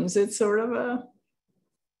comes, it's sort of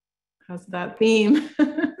has that theme.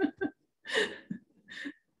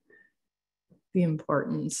 The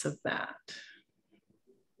importance of that.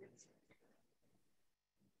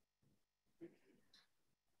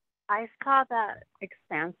 I saw that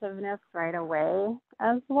expansiveness right away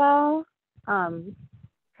as well.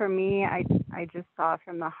 For me, I just saw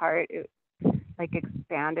from the heart, it like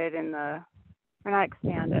expanded in the or not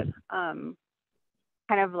expanded, kind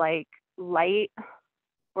of like light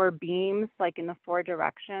or beams like in the 4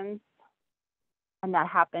 directions. And that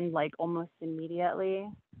happened like almost immediately.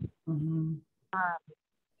 Mm-hmm.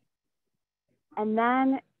 And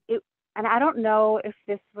then and I don't know if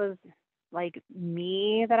this was like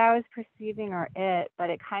me that I was perceiving or it, but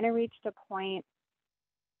it kind of reached a point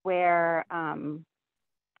where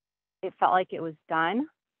it felt like it was done.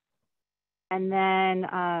 And then,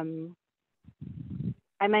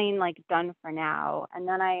 I mean, like done for now. And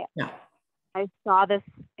then I saw this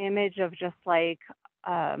image of just like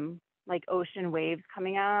ocean waves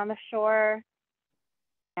coming out on the shore.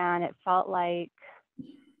 And it felt like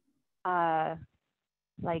the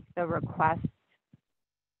request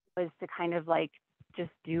was to kind of like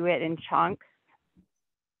just do it in chunks,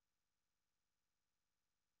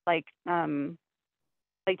 like to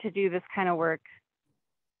do this kind of work,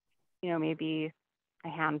 maybe a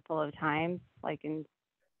handful of times, like in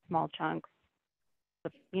small chunks,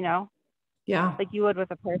 Yeah. like you would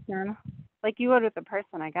with a person,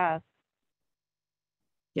 I guess.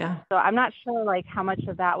 Yeah. So I'm not sure like how much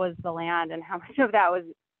of that was the land and how much of that was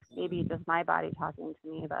maybe just my body talking to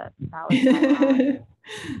me, but that was my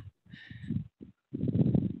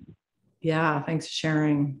Yeah, thanks for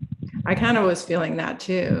sharing. I kind of was feeling that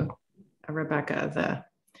too, Rebecca.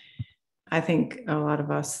 I think a lot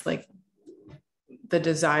of us, like the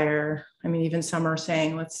desire, I mean, even some are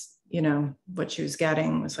saying, let's, what she was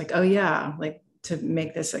getting was like, oh yeah, like to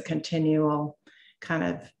make this a continual kind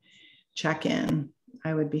of check-in.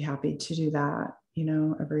 I would be happy to do that,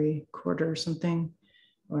 every quarter or something,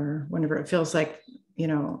 or whenever it feels like, it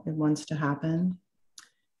wants to happen.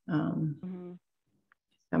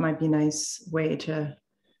 That might be a nice way to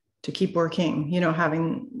keep working,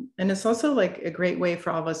 having, and it's also like a great way for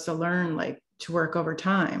all of us to learn, like to work over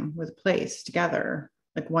time with place together,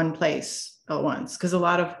 like one place at once. Because a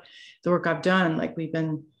lot of the work I've done, like we've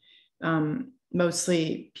been,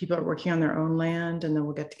 mostly people are working on their own land, and then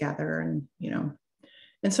we'll get together and,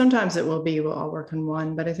 and sometimes it will be, we'll all work in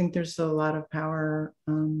one, but I think there's a lot of power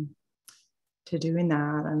to doing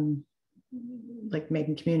that and like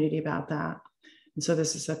making community about that. And so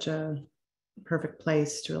this is such a perfect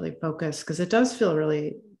place to really focus, because it does feel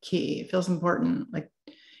really key. It feels important. Like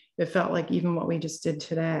it felt like even what we just did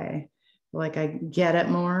today, like I get it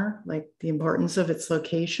more, like the importance of its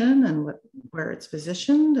location and where it's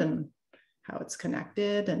positioned and how it's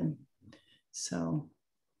connected. And so,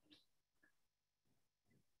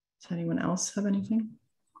 does anyone else have anything?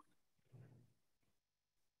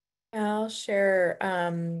 I'll share.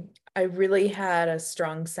 I really had a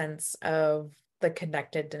strong sense of the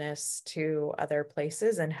connectedness to other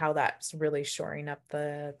places and how that's really shoring up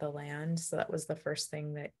the land. So that was the first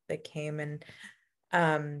thing that came. And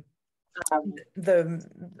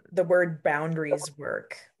the word boundaries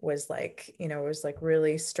work was like, it was like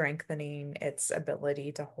really strengthening its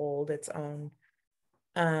ability to hold its own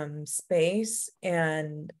space.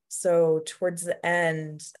 And so towards the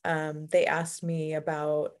end, they asked me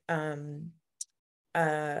about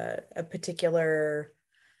a particular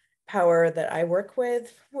power that I work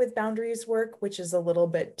with boundaries work, which is a little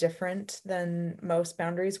bit different than most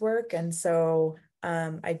boundaries work. And so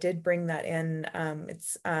I did bring that in.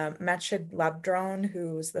 It's Matshig Labdron,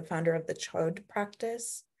 who's the founder of the Chod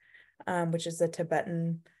practice, which is a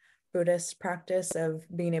Tibetan Buddhist practice of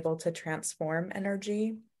being able to transform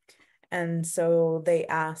energy. And so they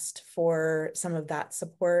asked for some of that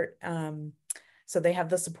support. So they have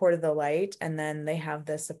the support of the light, and then they have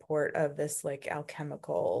the support of this like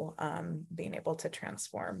alchemical being able to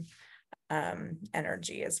transform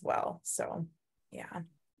energy as well. So yeah.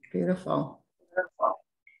 Beautiful.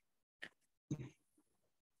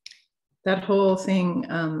 That whole thing,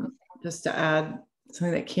 just to add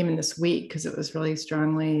something that came in this week, because it was really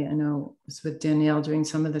strongly, I know it was with Danielle doing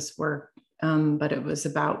some of this work, but it was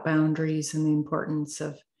about boundaries and the importance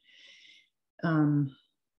of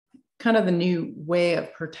kind of the new way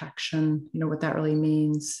of protection, what that really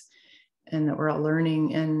means, and that we're all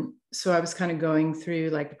learning. And so I was kind of going through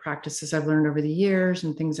like the practices I've learned over the years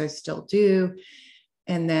and things I still do.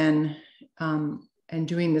 And then, and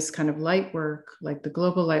doing this kind of light work, like the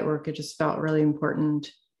global light work, it just felt really important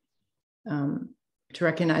to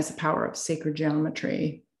recognize the power of sacred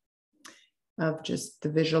geometry, of just the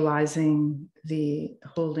visualizing, the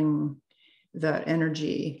holding the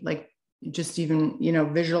energy, like just even,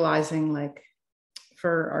 visualizing like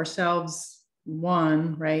for ourselves,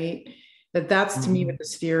 one, right? That's to me what the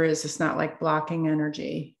sphere is. It's not like blocking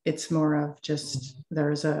energy. It's more of just,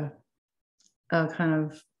 there's a kind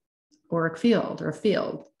of auric field or a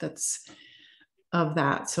field that's of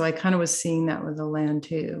that. So I kind of was seeing that with the land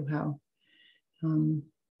too, how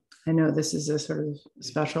I know this is a sort of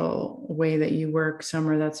special way that you work,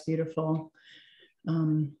 Summer. That's beautiful.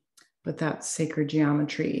 But that sacred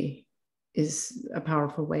geometry is a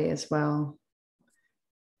powerful way as well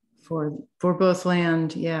for both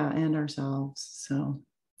land, and ourselves. So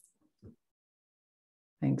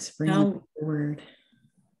thanks for bringing it forward.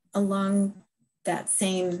 Along that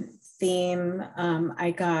same theme,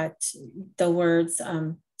 I got the words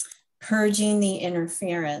purging the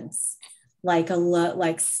interference, like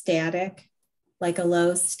static, like a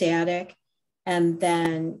low static, and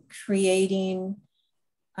then creating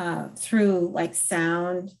through like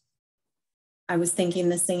sound. I was thinking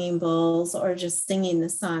the singing bowls or just singing the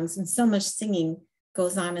songs, and so much singing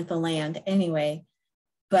goes on at the land anyway.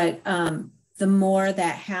 But the more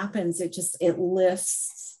that happens, it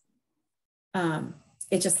lifts.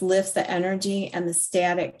 It just lifts the energy, and the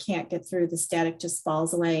static can't get through. The static just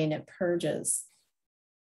falls away, and it purges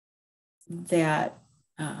that.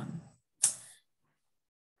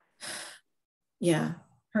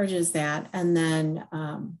 Purges that. And then,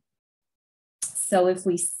 so if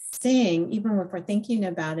we sing, even if we're thinking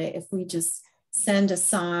about it, if we just send a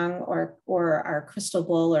song or our crystal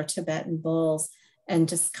bowl or Tibetan bowls and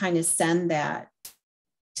just kind of send that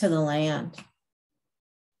to the land,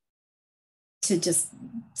 to just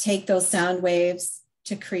take those sound waves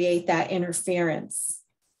to create that interference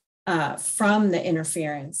from the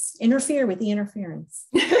interference. Interfere with the interference.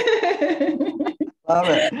 Love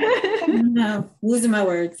it. No, losing my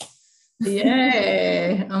words.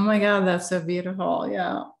 Yay. Oh my God, that's so beautiful.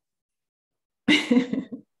 Yeah.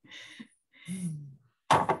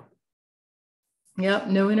 Yep,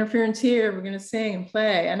 no interference here. We're going to sing and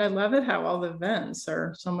play. And I love it how all the events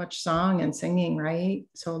are so much song and singing, right?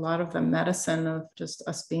 So a lot of the medicine of just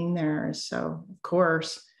us being there is so, of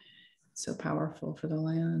course, so powerful for the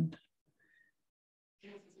land.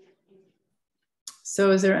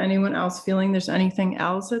 So is there anyone else feeling there's anything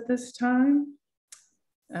else at this time?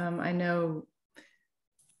 I know,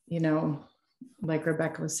 like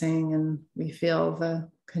Rebecca was saying, and we feel the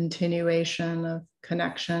continuation of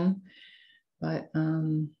connection, but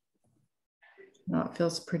it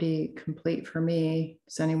feels pretty complete for me.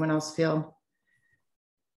 Does anyone else feel?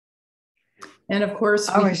 And of course,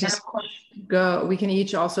 we can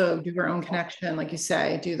each also do our own connection, like you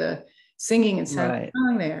say, do the singing and song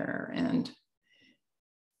there. And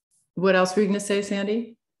what else were you going to say,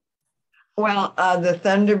 Sandy? Well, the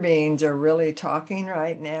Thunder Beings are really talking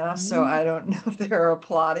right now, so I don't know if they're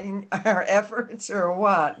applauding our efforts or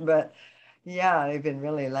what, but yeah, they've been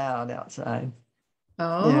really loud outside.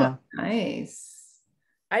 Oh, yeah. Nice.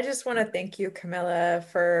 I just want to thank you, Camilla,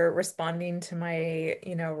 for responding to my,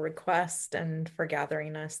 request and for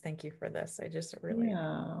gathering us. Thank you for this. I just really.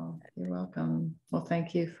 Yeah, you're welcome. Well,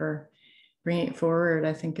 thank you for bringing it forward.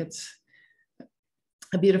 I think it's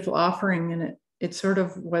a beautiful offering, and it sort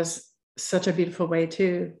of was such a beautiful way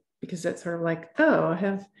too, because it's sort of like,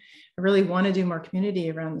 I really want to do more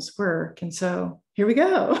community around this work. And so here we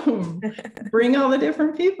go. Bring all the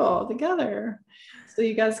different people together. So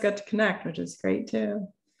you guys got to connect, which is great too.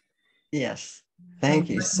 Yes. Thank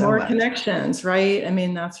you so much. More much. Connections, right? I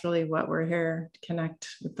mean, that's really what we're here to connect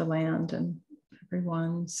with the land and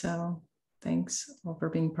everyone. So thanks all for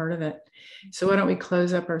being part of it. So why don't we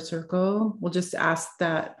close up our circle? We'll just ask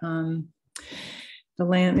that the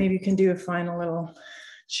land, maybe you can do a final little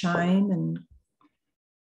chime and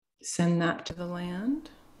send that to the land.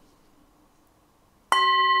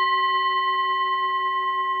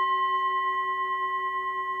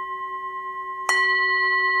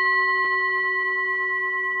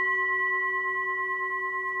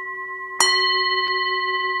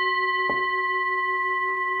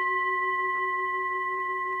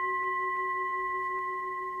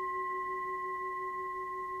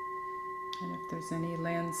 And if there's any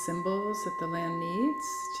land symbols that the land needs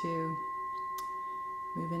to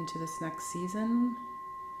move into this next season,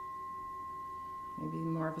 maybe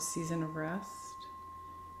more of a season of rest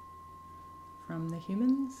from the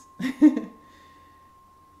humans. And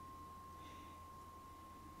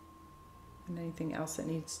anything else that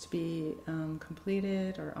needs to be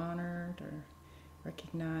completed or honored or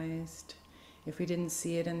recognized. If we didn't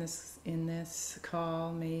see it in this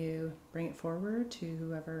call, may you bring it forward to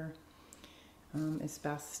whoever is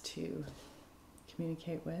best to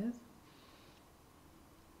communicate with.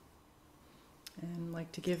 And like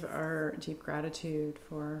to give our deep gratitude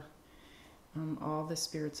for all the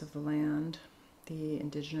spirits of the land, the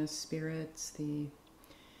indigenous spirits, the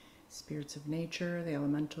spirits of nature, the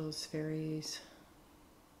elementals, fairies,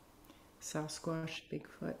 Sasquatch,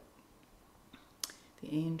 Bigfoot, the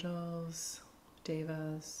angels,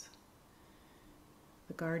 devas,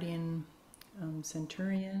 the guardian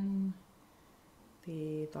Centurion,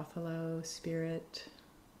 the Buffalo Spirit,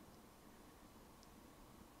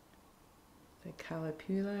 the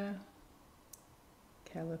Calipula,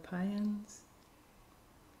 Calipians,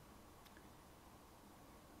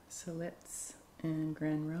 Salits and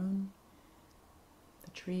Grand Rhone,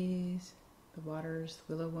 the trees, the waters,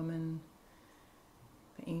 the Willow Woman,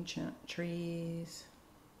 the ancient trees,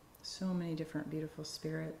 so many different beautiful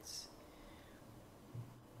spirits.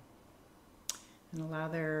 And allow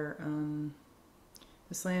their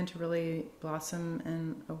this land to really blossom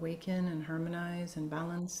and awaken and harmonize and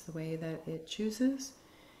balance the way that it chooses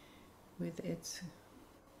with its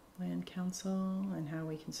land council, and how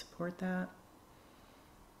we can support that.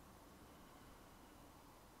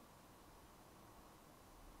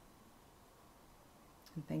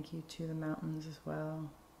 And thank you to the mountains as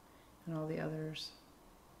well, and all the others,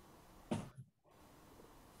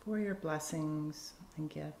 for your blessings and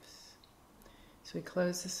gifts. So we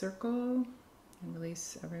close the circle and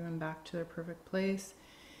release everyone back to their perfect place.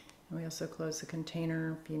 And we also close the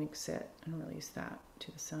container, Phoenix Sit, and release that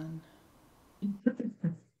to the sun.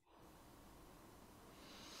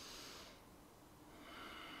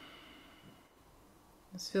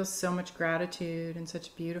 This feels so much gratitude and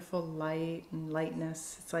such beautiful light and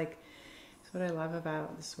lightness. It's like, it's what I love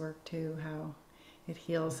about this work too, how it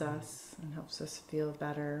heals us and helps us feel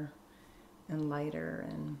better and lighter,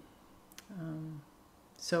 and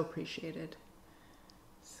so appreciated.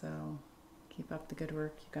 So keep up the good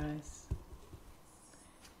work, you guys.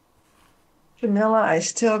 Camilla, I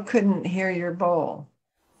still couldn't hear your bowl.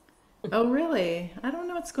 Oh, really? I don't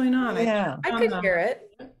know what's going on. Yeah. I could hear it.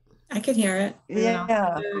 I could hear it.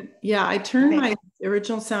 Yeah. Yeah, I turned my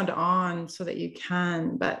original sound on so that you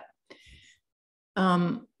can, but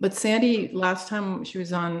Sandy, last time she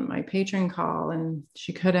was on my patron call and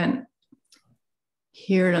she couldn't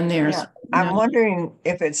hear it on there. Yeah. So, I'm wondering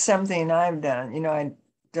if it's something I've done. You know, I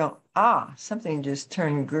don't, something just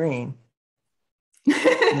turned green.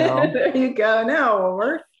 No. There you go. Now it will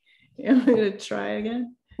work. You want me to try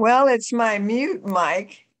again? Well, it's my mute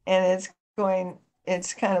mic and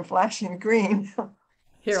it's kind of flashing green.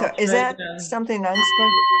 Here, So I'll is try that again. something I'm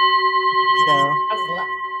supposed No.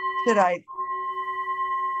 Should I?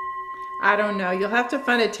 I don't know. You'll have to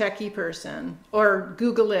find a techie person or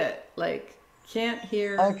Google it. Like, can't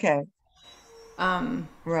hear. Okay.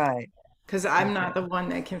 Right. Because I'm not the one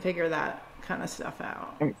that can figure that kind of stuff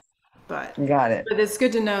out. But Got it. it's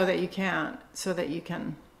good to know that you can't, so that you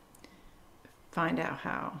can find out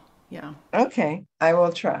how. Yeah. Okay. I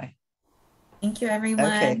will try. Thank you, everyone.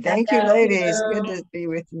 Okay. Thank you, ladies. Good to be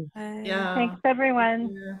with you. Yeah. Thanks,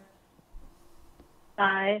 everyone.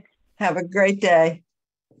 Bye. Have a great day.